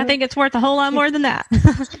you. Hey, I think it's worth a whole lot more than that.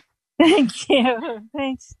 Thank you.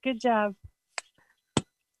 Thanks. Good job.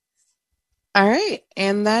 All right,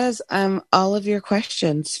 and that is all of your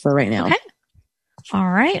questions for right now. Okay.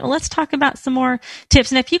 All right. Well, let's talk about some more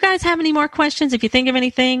tips. And if you guys have any more questions, if you think of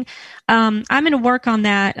anything, I'm going to work on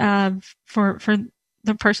that for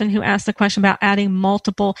the person who asked the question about adding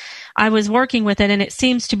multiple. I was working with it and it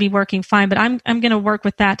seems to be working fine, but I'm going to work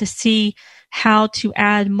with that to see how to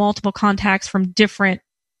add multiple contacts from different,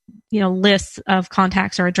 lists of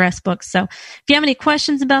contacts or address books. So if you have any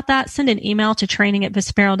questions about that, send an email to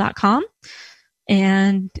training@vispero.com.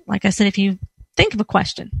 And like I said, if you think of a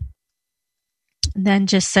question, then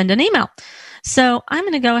just send an email. So I'm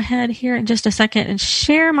going to go ahead here in just a second and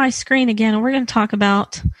share my screen again. And we're going to talk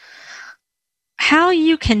about how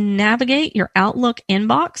you can navigate your Outlook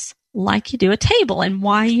inbox like you do a table and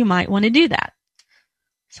why you might want to do that.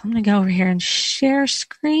 So I'm going to go over here and share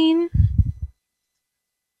screen.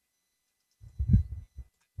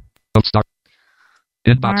 Start.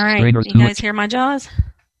 Inbox. All right. You guys hear my jaws?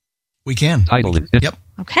 We can. Title. Yep.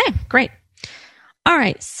 Okay, great. All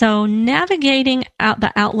right. So navigating out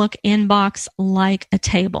the Outlook inbox like a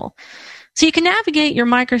table. So you can navigate your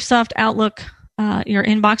Microsoft Outlook your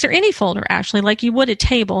inbox or any folder actually like you would a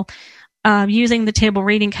table using the table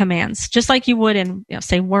reading commands, just like you would in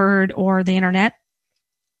say Word or the internet.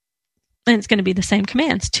 And it's going to be the same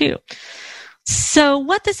commands too. So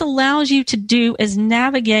what this allows you to do is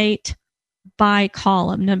navigate by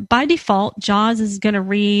column. Now, by default, JAWS is going to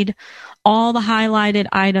read all the highlighted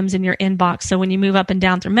items in your inbox. So when you move up and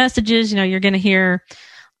down through messages, you're going to hear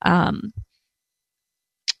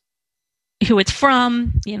who it's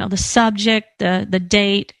from, the subject, the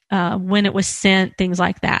date, when it was sent, things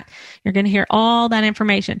like that. You're going to hear all that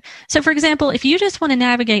information. So, for example, if you just want to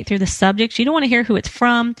navigate through the subjects, you don't want to hear who it's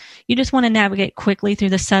from, you just want to navigate quickly through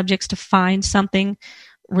the subjects to find something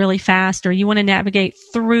really fast, or you want to navigate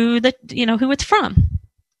through the, who it's from,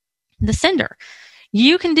 the sender.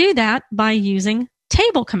 You can do that by using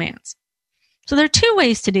table commands. So there are two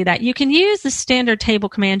ways to do that. You can use the standard table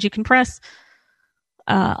commands. You can press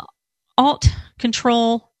Alt,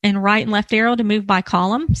 Control, and right and left arrow to move by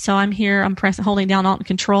column. So I'm here, I'm holding down Alt and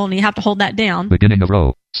Control, and you have to hold that down. Beginning of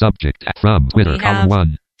row. Subject from Twitter, column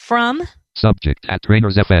 1. From. Subject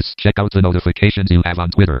Trainers FS. Check out the notifications you have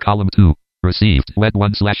on Twitter, column 2. Received web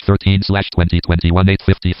 1/13/2021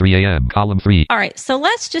 8:53 a.m. column 3. All right, so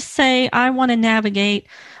let's just say I want to navigate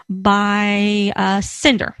by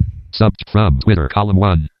sender. Subject from Twitter, column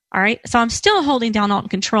 1. All right, so I'm still holding down Alt and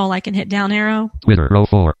Control. I can hit down arrow. Twitter, row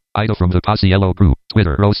 4. Ida from the Posse Yellow group.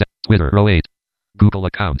 Twitter, row 7. Twitter, row 8. Google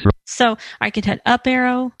account. So I could hit up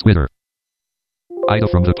arrow. Twitter. Ida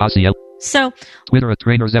from the Posse Yellow. So Twitter at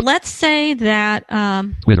Trainers. Let's say that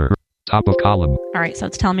Twitter, top of column. All right, so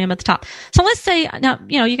it's telling me I'm at the top. So let's say now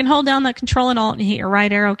you can hold down the Control and Alt and hit your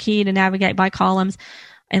right arrow key to navigate by columns,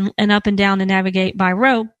 and up and down to navigate by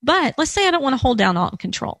row. But let's say I don't want to hold down Alt and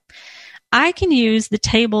Control. I can use the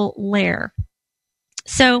table layer.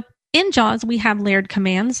 So in JAWS, we have layered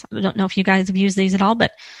commands. I don't know if you guys have used these at all,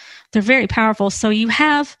 but they're very powerful. So you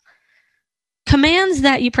have commands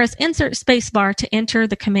that you press Insert Spacebar to enter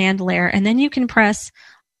the command layer, and then you can press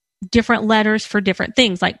different letters for different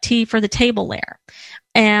things, like T for the table layer.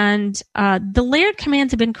 And the layered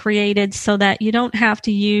commands have been created so that you don't have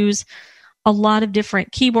to use a lot of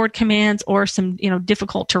different keyboard commands or some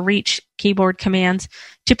difficult to reach keyboard commands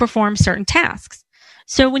to perform certain tasks.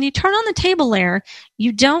 So when you turn on the table layer,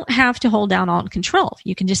 you don't have to hold down Alt and Control.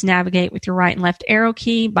 You can just navigate with your right and left arrow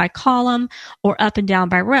key by column or up and down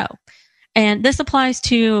by row. And this applies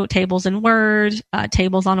to tables in Word,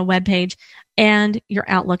 tables on a web page, and your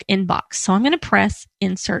Outlook inbox. So I'm going to press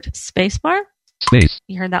Insert Spacebar. Space.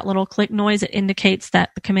 You heard that little click noise. It indicates that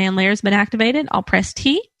the command layer has been activated. I'll press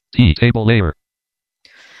T. T, table layer.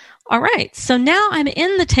 All right, so now I'm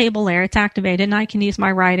in the table layer. It's activated, and I can use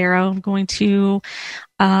my right arrow. I'm going to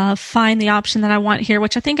find the option that I want here,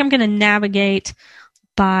 which I think I'm going to navigate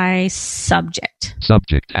by subject.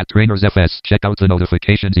 Subject at Trainers FS. Check out the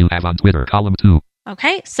notifications you have on Twitter, column 2.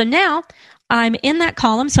 Okay, so now I'm in that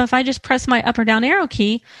column. So if I just press my up or down arrow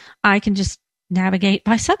key, I can just navigate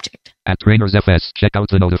by subject. At Trainers FS, check out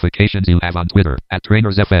the notifications you have on Twitter. At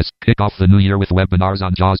Trainers FS, kick off the new year with webinars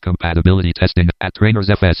on JAWS compatibility testing. At Trainers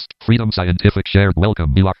FS, Freedom Scientific shared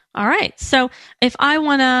welcome. You are. All right. So if I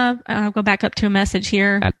want to go back up to a message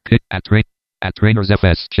here. At Trainers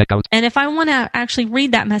FS, check out. And if I want to actually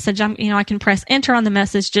read that message, I can press enter on the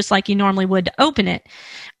message just like you normally would to open it.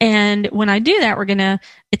 And when I do that,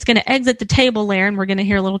 it's going to exit the table layer, and we're going to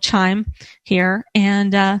hear a little chime here,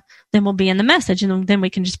 and then we'll be in the message, and then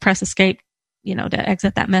we can just press escape, to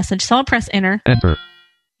exit that message. So I'll press enter. Enter.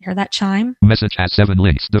 Hear that chime? Message has 7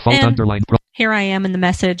 links. Default underline. Here I am in the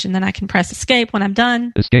message, and then I can press escape when I'm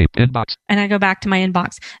done. Escape inbox. And I go back to my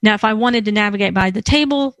inbox. Now, if I wanted to navigate by the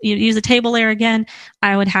table, use the table layer again,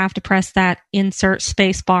 I would have to press that insert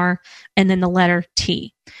space bar and then the letter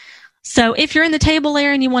T. So if you're in the table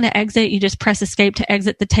layer and you want to exit, you just press escape to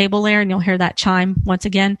exit the table layer, and you'll hear that chime once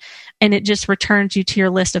again, and it just returns you to your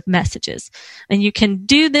list of messages. And you can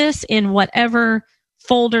do this in whatever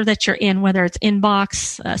folder that you're in, whether it's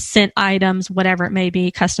inbox, sent items, whatever it may be,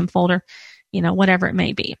 custom folder, whatever it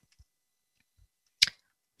may be.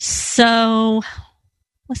 So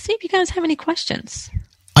let's see if you guys have any questions.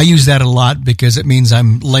 I use that a lot because it means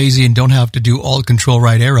I'm lazy and don't have to do Alt Control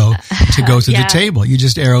right arrow to go through the table. You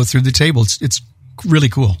just arrow through the table. It's really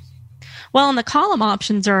cool. Well, and the column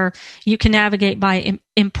options are, you can navigate by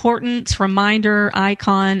importance, reminder,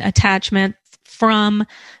 icon, attachment, from,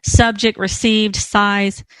 subject, received,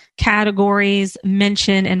 size, categories,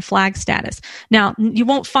 mention, and flag status. Now, you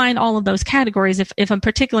won't find all of those categories. If a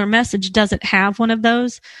particular message doesn't have one of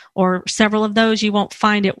those or several of those, you won't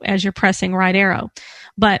find it as you're pressing right arrow.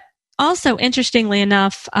 But also, interestingly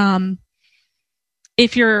enough, let's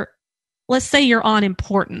say you're on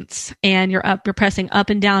importance and you're pressing up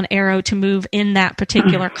and down arrow to move in that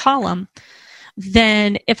particular column,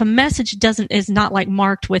 then if a message is not like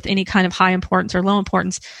marked with any kind of high importance or low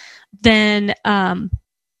importance, then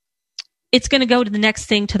it's going to go to the next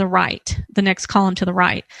thing to the right, the next column to the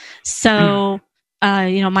right. So,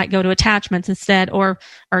 might go to attachments instead, or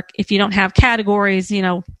if you don't have categories,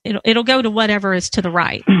 it'll go to whatever is to the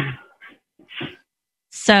right.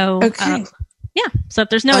 So, okay. So if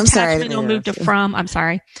there's no attachment, it'll move to from. I'm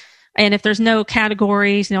sorry. And if there's no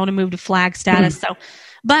categories, it'll move to flag status. So,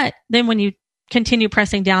 but then when you continue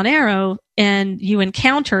pressing down arrow and you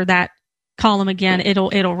encounter that column again,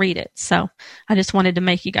 it'll read it. So I just wanted to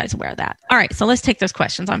make you guys aware of that. All right, so let's take those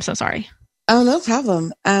questions. I'm so sorry. Oh, no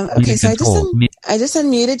problem. Okay, so I just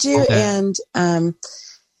unmuted you, and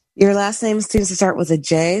your last name seems to start with a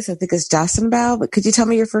J, so I think it's Jassenbaugh. But could you tell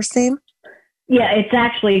me your first name? Yeah, it's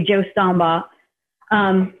actually Joe Stombaugh.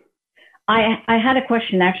 I had a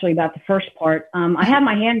question actually about the first part. I had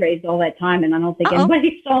my hand raised all that time, and I don't think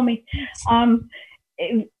anybody saw me.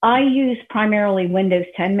 I use primarily Windows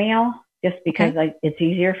 10 Mail just because it's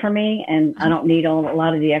easier for me, and I don't need a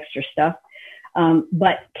lot of the extra stuff.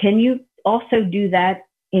 But can you also do that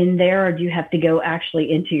in there, or do you have to go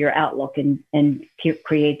actually into your Outlook and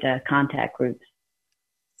create the contact groups?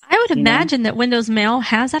 I would imagine that Windows Mail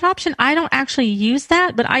has that option. I don't actually use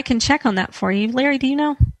that, but I can check on that for you. Larry, do you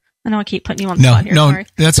know? I know I keep putting you on the spot here. No, sorry.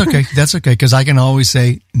 That's okay. That's okay, because I can always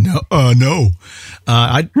say no.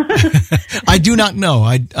 I do not know.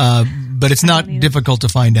 But it's not difficult to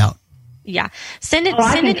find out. Yeah, send it.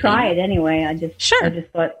 I can try it anyway. I just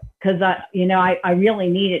thought because I really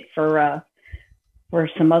need it for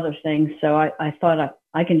some other things. So I thought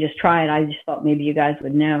I can just try it. I just thought maybe you guys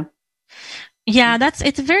would know. Yeah,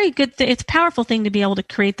 it's a very good. It's a powerful thing to be able to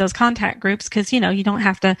create those contact groups because you don't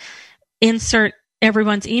have to insert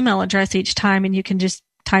everyone's email address each time, and you can just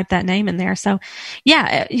type that name in there. So,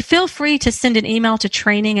 yeah, feel free to send an email to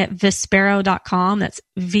training@vispero.com. That's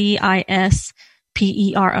VISPERO.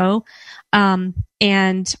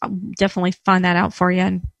 And I'll definitely find that out for you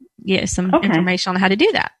and get some information on how to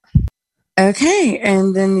do that. Okay.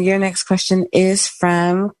 And then your next question is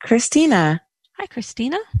from Christina. Hi,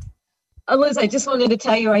 Christina. Liz, I just wanted to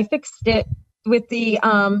tell you I fixed it with the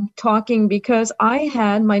talking because I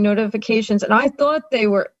had my notifications and I thought they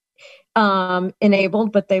were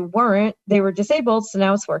enabled, but they weren't. They were disabled, so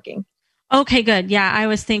now it's working. Okay, good. Yeah, I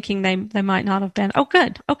was thinking they might not have been. Oh,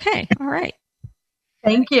 good. Okay. All right.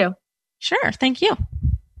 Thank you. Sure. Thank you.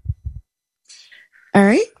 All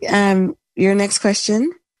right. Your next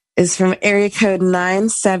question is from area code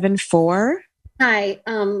 974. Hi,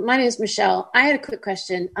 my name is Michelle. I had a quick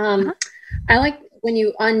question. I like when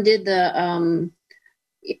you undid the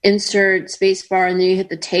insert spacebar and then you hit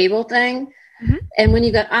the table thing. Mm-hmm. And when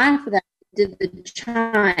you got on for that, you did the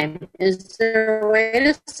chime. Is there a way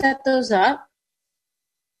to set those up?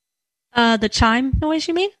 The chime noise,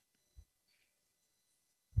 you mean?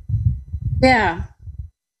 Yeah.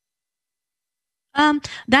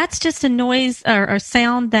 That's just a noise or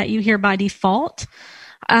sound that you hear by default.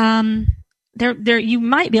 There, you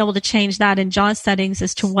might be able to change that in JAWS settings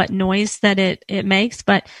as to what noise that it makes.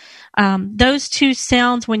 But those two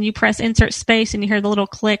sounds, when you press insert space and you hear the little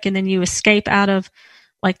click and then you escape out of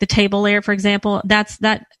like the table layer, for example,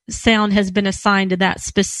 that sound has been assigned to that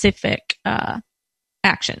specific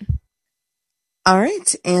action. All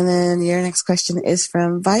right. And then your next question is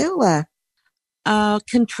from Viola.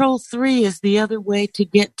 Control 3 is the other way to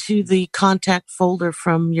get to the contact folder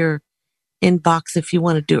from your inbox if you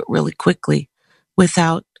want to do it really quickly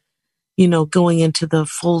without, going into the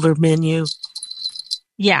folder menu.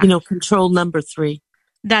 Yeah. Control number 3.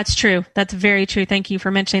 That's true. That's very true. Thank you for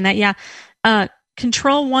mentioning that. Yeah.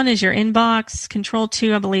 Control 1 is your inbox. Control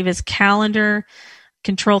 2, I believe, is calendar.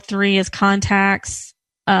 Control 3 is contacts.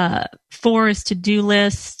 4 is to-do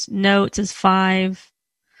list. Notes is 5.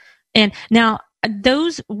 And now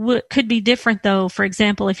those could be different, though. For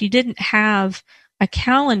example, if you didn't have a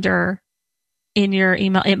calendar in your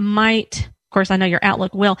email, it might, of course, I know your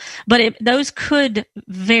Outlook will, but those could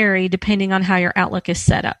vary depending on how your Outlook is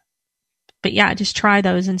set up. But yeah, just try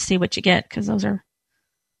those and see what you get, because those are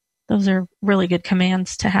really good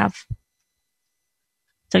commands to have.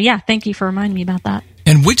 So yeah, thank you for reminding me about that.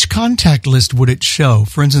 And which contact list would it show?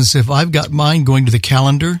 For instance, if I've got mine going to the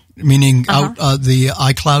calendar, meaning the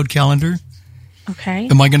iCloud calendar, okay,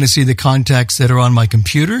 am I going to see the contacts that are on my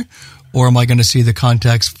computer, or am I going to see the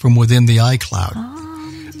contacts from within the iCloud?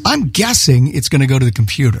 I'm guessing it's going to go to the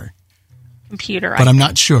computer. But I'm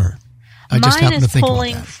not sure. I just happen to think about that.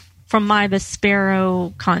 Mine is pulling from my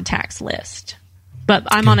Vispero contacts list. But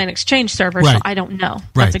I'm on an Exchange server, so I don't know.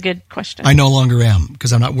 That's a good question. I no longer am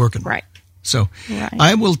because I'm not working. Right. So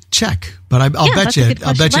I will check, but I'll bet you. I'll bet you it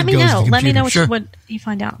goes to the computer. Let me know what you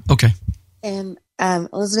find out. Okay. And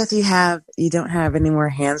Elizabeth, you don't have any more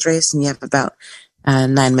hands raised, and you have about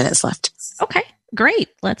 9 minutes left. Okay, great.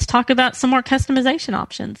 Let's talk about some more customization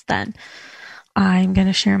options then. I'm going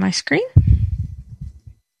to share my screen.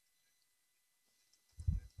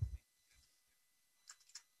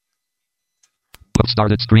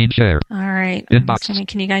 Started screen share. All right. Inbox.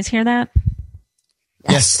 Can you guys hear that?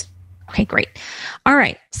 Yes. Okay, great. All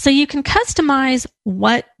right. So you can customize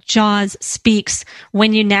what JAWS speaks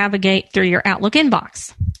when you navigate through your Outlook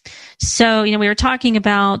inbox. So, we were talking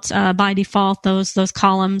about by default, those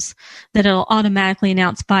columns that it'll automatically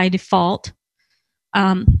announce by default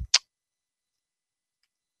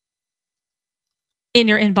in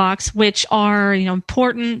your inbox, which are,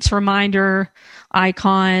 importance, reminder,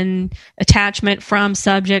 icon, attachment from,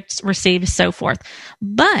 subject, received, so forth.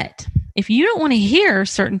 But if you don't want to hear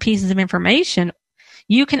certain pieces of information,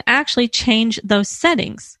 you can actually change those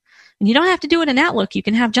settings. And you don't have to do it in Outlook. You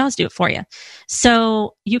can have JAWS do it for you.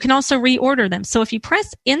 So you can also reorder them. So if you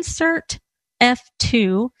press Insert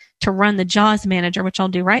F2 to run the JAWS Manager, which I'll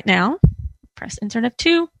do right now, press Insert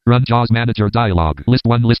F2. Run JAWS Manager dialog. List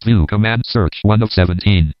 1, list view, command search, 1 of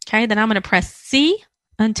 17. Okay, then I'm going to press C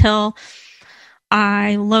until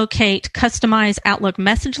I locate Customize Outlook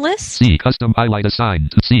Message List. C, custom highlight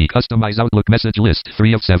assigned. C, customize Outlook message list,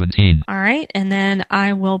 3 of 17. All right, and then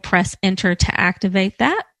I will press Enter to activate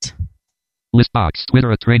that. List box,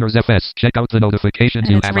 Twitter at Trainers FS. Check out the notifications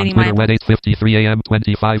you have on Twitter at 8:53 a.m.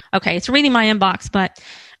 25. Okay, it's reading my inbox, but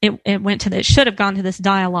it should have gone to this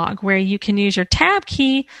dialog where you can use your tab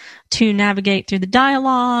key to navigate through the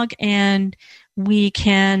dialog, and we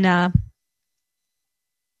can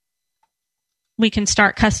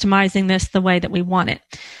start customizing this the way that we want it.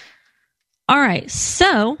 All right,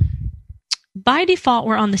 so by default,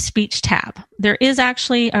 we're on the speech tab. There is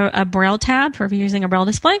actually a Braille tab for if you're using a Braille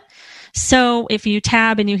display. So if you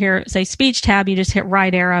tab and you hear, say, speech tab, you just hit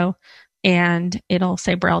right arrow and it'll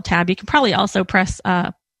say Braille tab. You can probably also press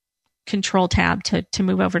Control tab to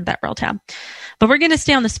move over to that Braille tab. But we're going to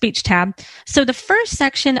stay on the speech tab. So the first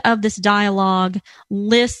section of this dialog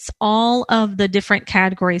lists all of the different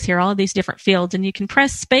categories here, all of these different fields, and you can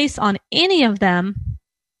press space on any of them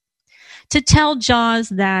to tell JAWS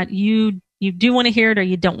that you do want to hear it or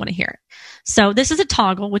you don't want to hear it. So this is a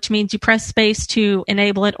toggle, which means you press space to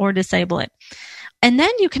enable it or disable it. And then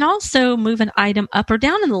you can also move an item up or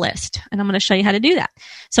down in the list. And I'm going to show you how to do that.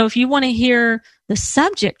 So if you want to hear the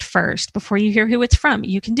subject first before you hear who it's from,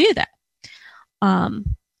 you can do that.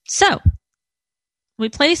 So we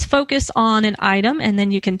place focus on an item, and then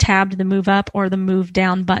you can tab to the move up or the move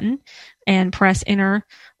down button and press enter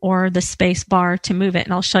or the space bar to move it.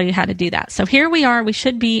 And I'll show you how to do that. So here we are. We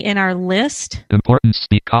should be in our list. Important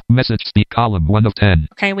speak message speak column 1 of 10.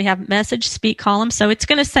 Okay, we have message speak column. So it's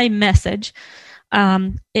going to say message.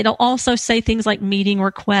 It'll also say things like meeting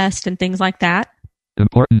request and things like that.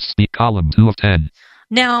 Important speak column 2 of 10.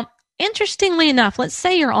 Now, interestingly enough, let's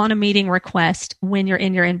say you're on a meeting request when you're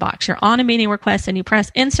in your inbox. You're on a meeting request and you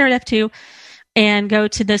press Insert F2 and go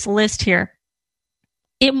to this list here.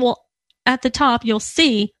 It will, at the top, you'll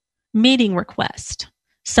see meeting request.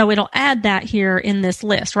 So it'll add that here in this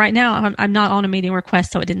list. Right now, I'm not on a meeting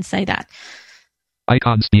request, so it didn't say that.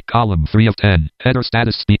 Icon speak column 3 of 10. Header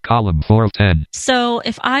status speak column 4 of 10. So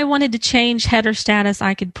if I wanted to change header status,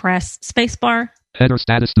 I could press spacebar. Header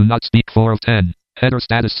status do not speak 4 of 10. Header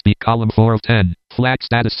status speak column 4 of 10. Flag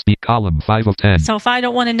status speak column 5 of 10. So if I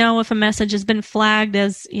don't want to know if a message has been flagged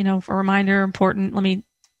as, for a reminder, important,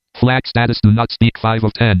 Flag status do not speak 5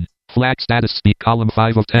 of 10. Flag status speak column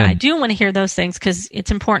 5 of 10. I do want to hear those things because it's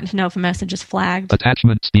important to know if a message is flagged.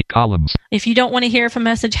 Attachment speak columns. If you don't want to hear if a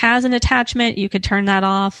message has an attachment, you could turn that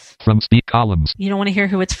off. From speak columns. You don't want to hear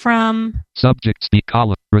who it's from. Subject speak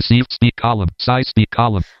column. Received speak column. Size speak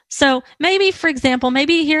column. So maybe, for example,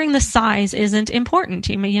 hearing the size isn't important.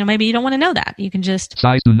 Maybe you don't want to know that. You can just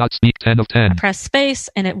size do not speak 10 of 10. Press space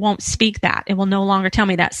and it won't speak that. It will no longer tell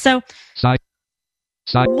me that. So size.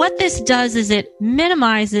 What this does is it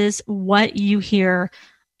minimizes what you hear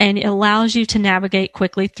and it allows you to navigate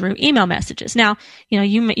quickly through email messages. Now,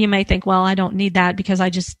 you may think, well, I don't need that because I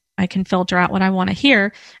can filter out what I want to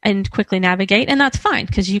hear and quickly navigate, and that's fine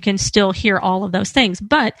because you can still hear all of those things.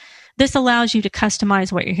 But this allows you to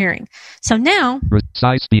customize what you're hearing. So now,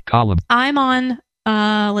 size speak column. I'm on,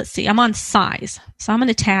 I'm on size. So I'm going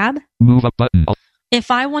to tab. Move up button.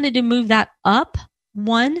 If I wanted to move that up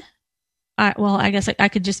one, I guess I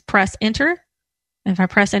could just press enter. If I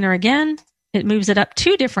press enter again, it moves it up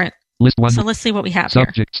 2 different. List 1. So let's see what we have here.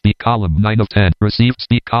 Subject speak column 9 of 10. Received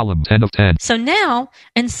speak column 10 of 10. So now,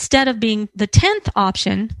 instead of being the 10th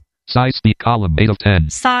option, Size speak column 8 of 10.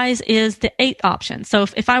 Size is the 8th option. So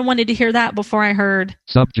if I wanted to hear that before I heard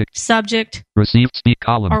subject, received speak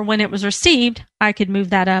column, or when it was received, I could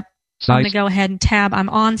move that up. Size. I'm going to go ahead and tab. I'm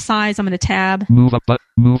on size. I'm going to tab. Move up button.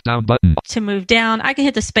 Move down button. To move down, I can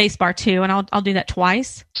hit the space bar too, and I'll do that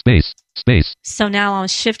twice. Space. So now I'll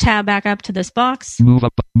shift tab back up to this box. Move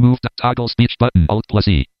up. Move toggle speech button. Alt plus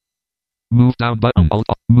E. Move down button. Alt.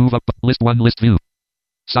 Move up. List 1. List view.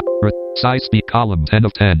 Size speak column 10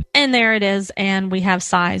 of 10. And there it is, and we have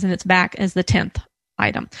size, and it's back as the 10th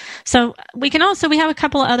item. So we have a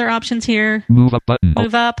couple of other options here. Move up button.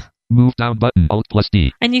 Move up. Move down button. Alt plus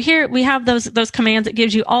D. And we have those commands that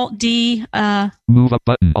gives you Alt D. Move up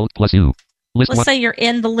button. Alt plus U. Let's say you're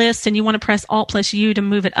in the list and you want to press Alt plus U to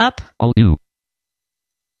move it up. Alt U.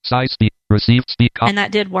 Size speak. Received speak. And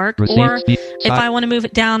that did work. Or if I want to move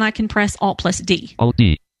it down, I can press Alt plus D. Alt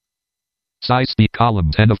D. Size speak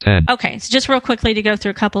column 10 of 10. Okay, so just real quickly to go through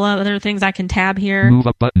a couple of other things I can tab here. Move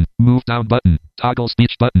up button. Move down button. Toggle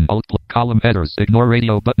speech button. Alt column headers. Ignore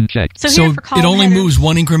radio button checked. So it only moves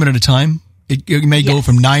one increment at a time? It may go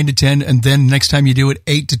from 9 to 10, and then next time you do it,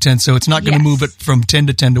 8 to 10. So it's not going to move it from 10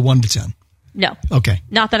 to 10 to 1 to 10. No. Okay.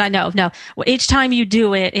 Not that I know of. No. Well, each time you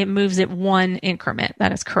do it, it moves it one increment.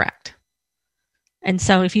 That is correct. And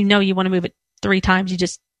so if you know you want to move it 3 times, you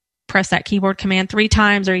just press that keyboard command 3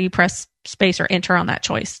 times, or you press space or enter on that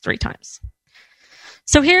choice 3 times.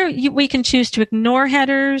 So here we can choose to ignore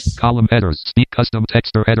headers. Column headers. Speak custom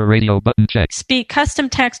text or header radio button check. Speak custom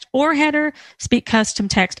text or header. Speak custom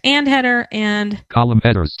text and header. And column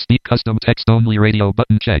headers. Speak custom text only radio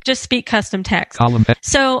button check. Just speak custom text. Column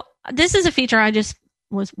So this is a feature I just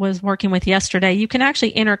was working with yesterday. You can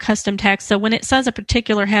actually enter custom text. So when it says a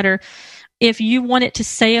particular header, if you want it to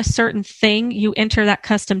say a certain thing, you enter that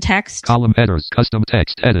custom text. Column headers, custom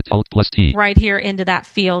text, edit, Alt plus T. Right here into that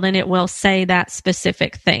field, and it will say that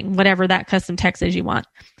specific thing, whatever that custom text is you want.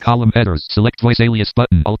 Column headers, select voice alias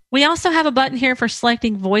button. Alt. We also have a button here for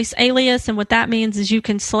selecting voice alias, and what that means is you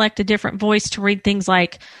can select a different voice to read things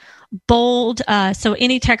like bold. So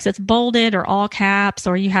any text that's bolded or all caps,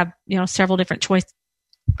 or you have several different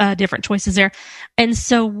choices there. And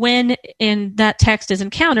so when that text is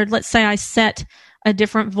encountered, let's say I set a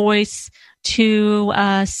different voice to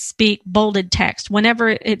speak bolded text. Whenever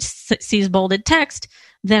it sees bolded text,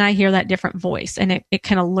 then I hear that different voice, and it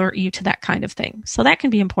can alert you to that kind of thing. So that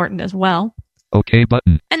can be important as well. OK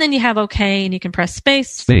button. And then you have OK, and you can press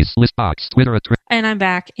space. Space, list box, Twitter. And I'm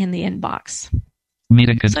back in the inbox.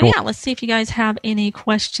 Meeting control. So yeah, let's see if you guys have any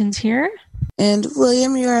questions here. And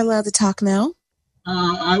William, you are allowed to talk now.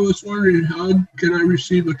 I was wondering, how can I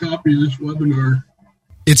receive a copy of this webinar?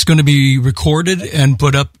 It's going to be recorded and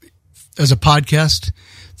put up as a podcast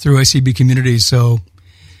through ICB Community. So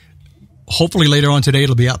hopefully later on today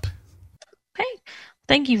it'll be up. Okay.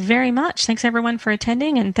 Thank you very much. Thanks everyone for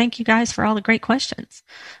attending, and thank you guys for all the great questions.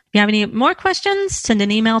 If you have any more questions, send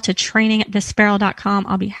an email to training@vispero.com.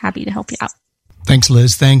 I'll be happy to help you out. Thanks,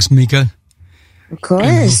 Liz. Thanks, Mika. Of course.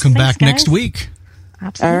 And we'll come back next week.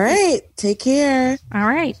 Absolutely. All right. Take care. All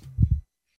right.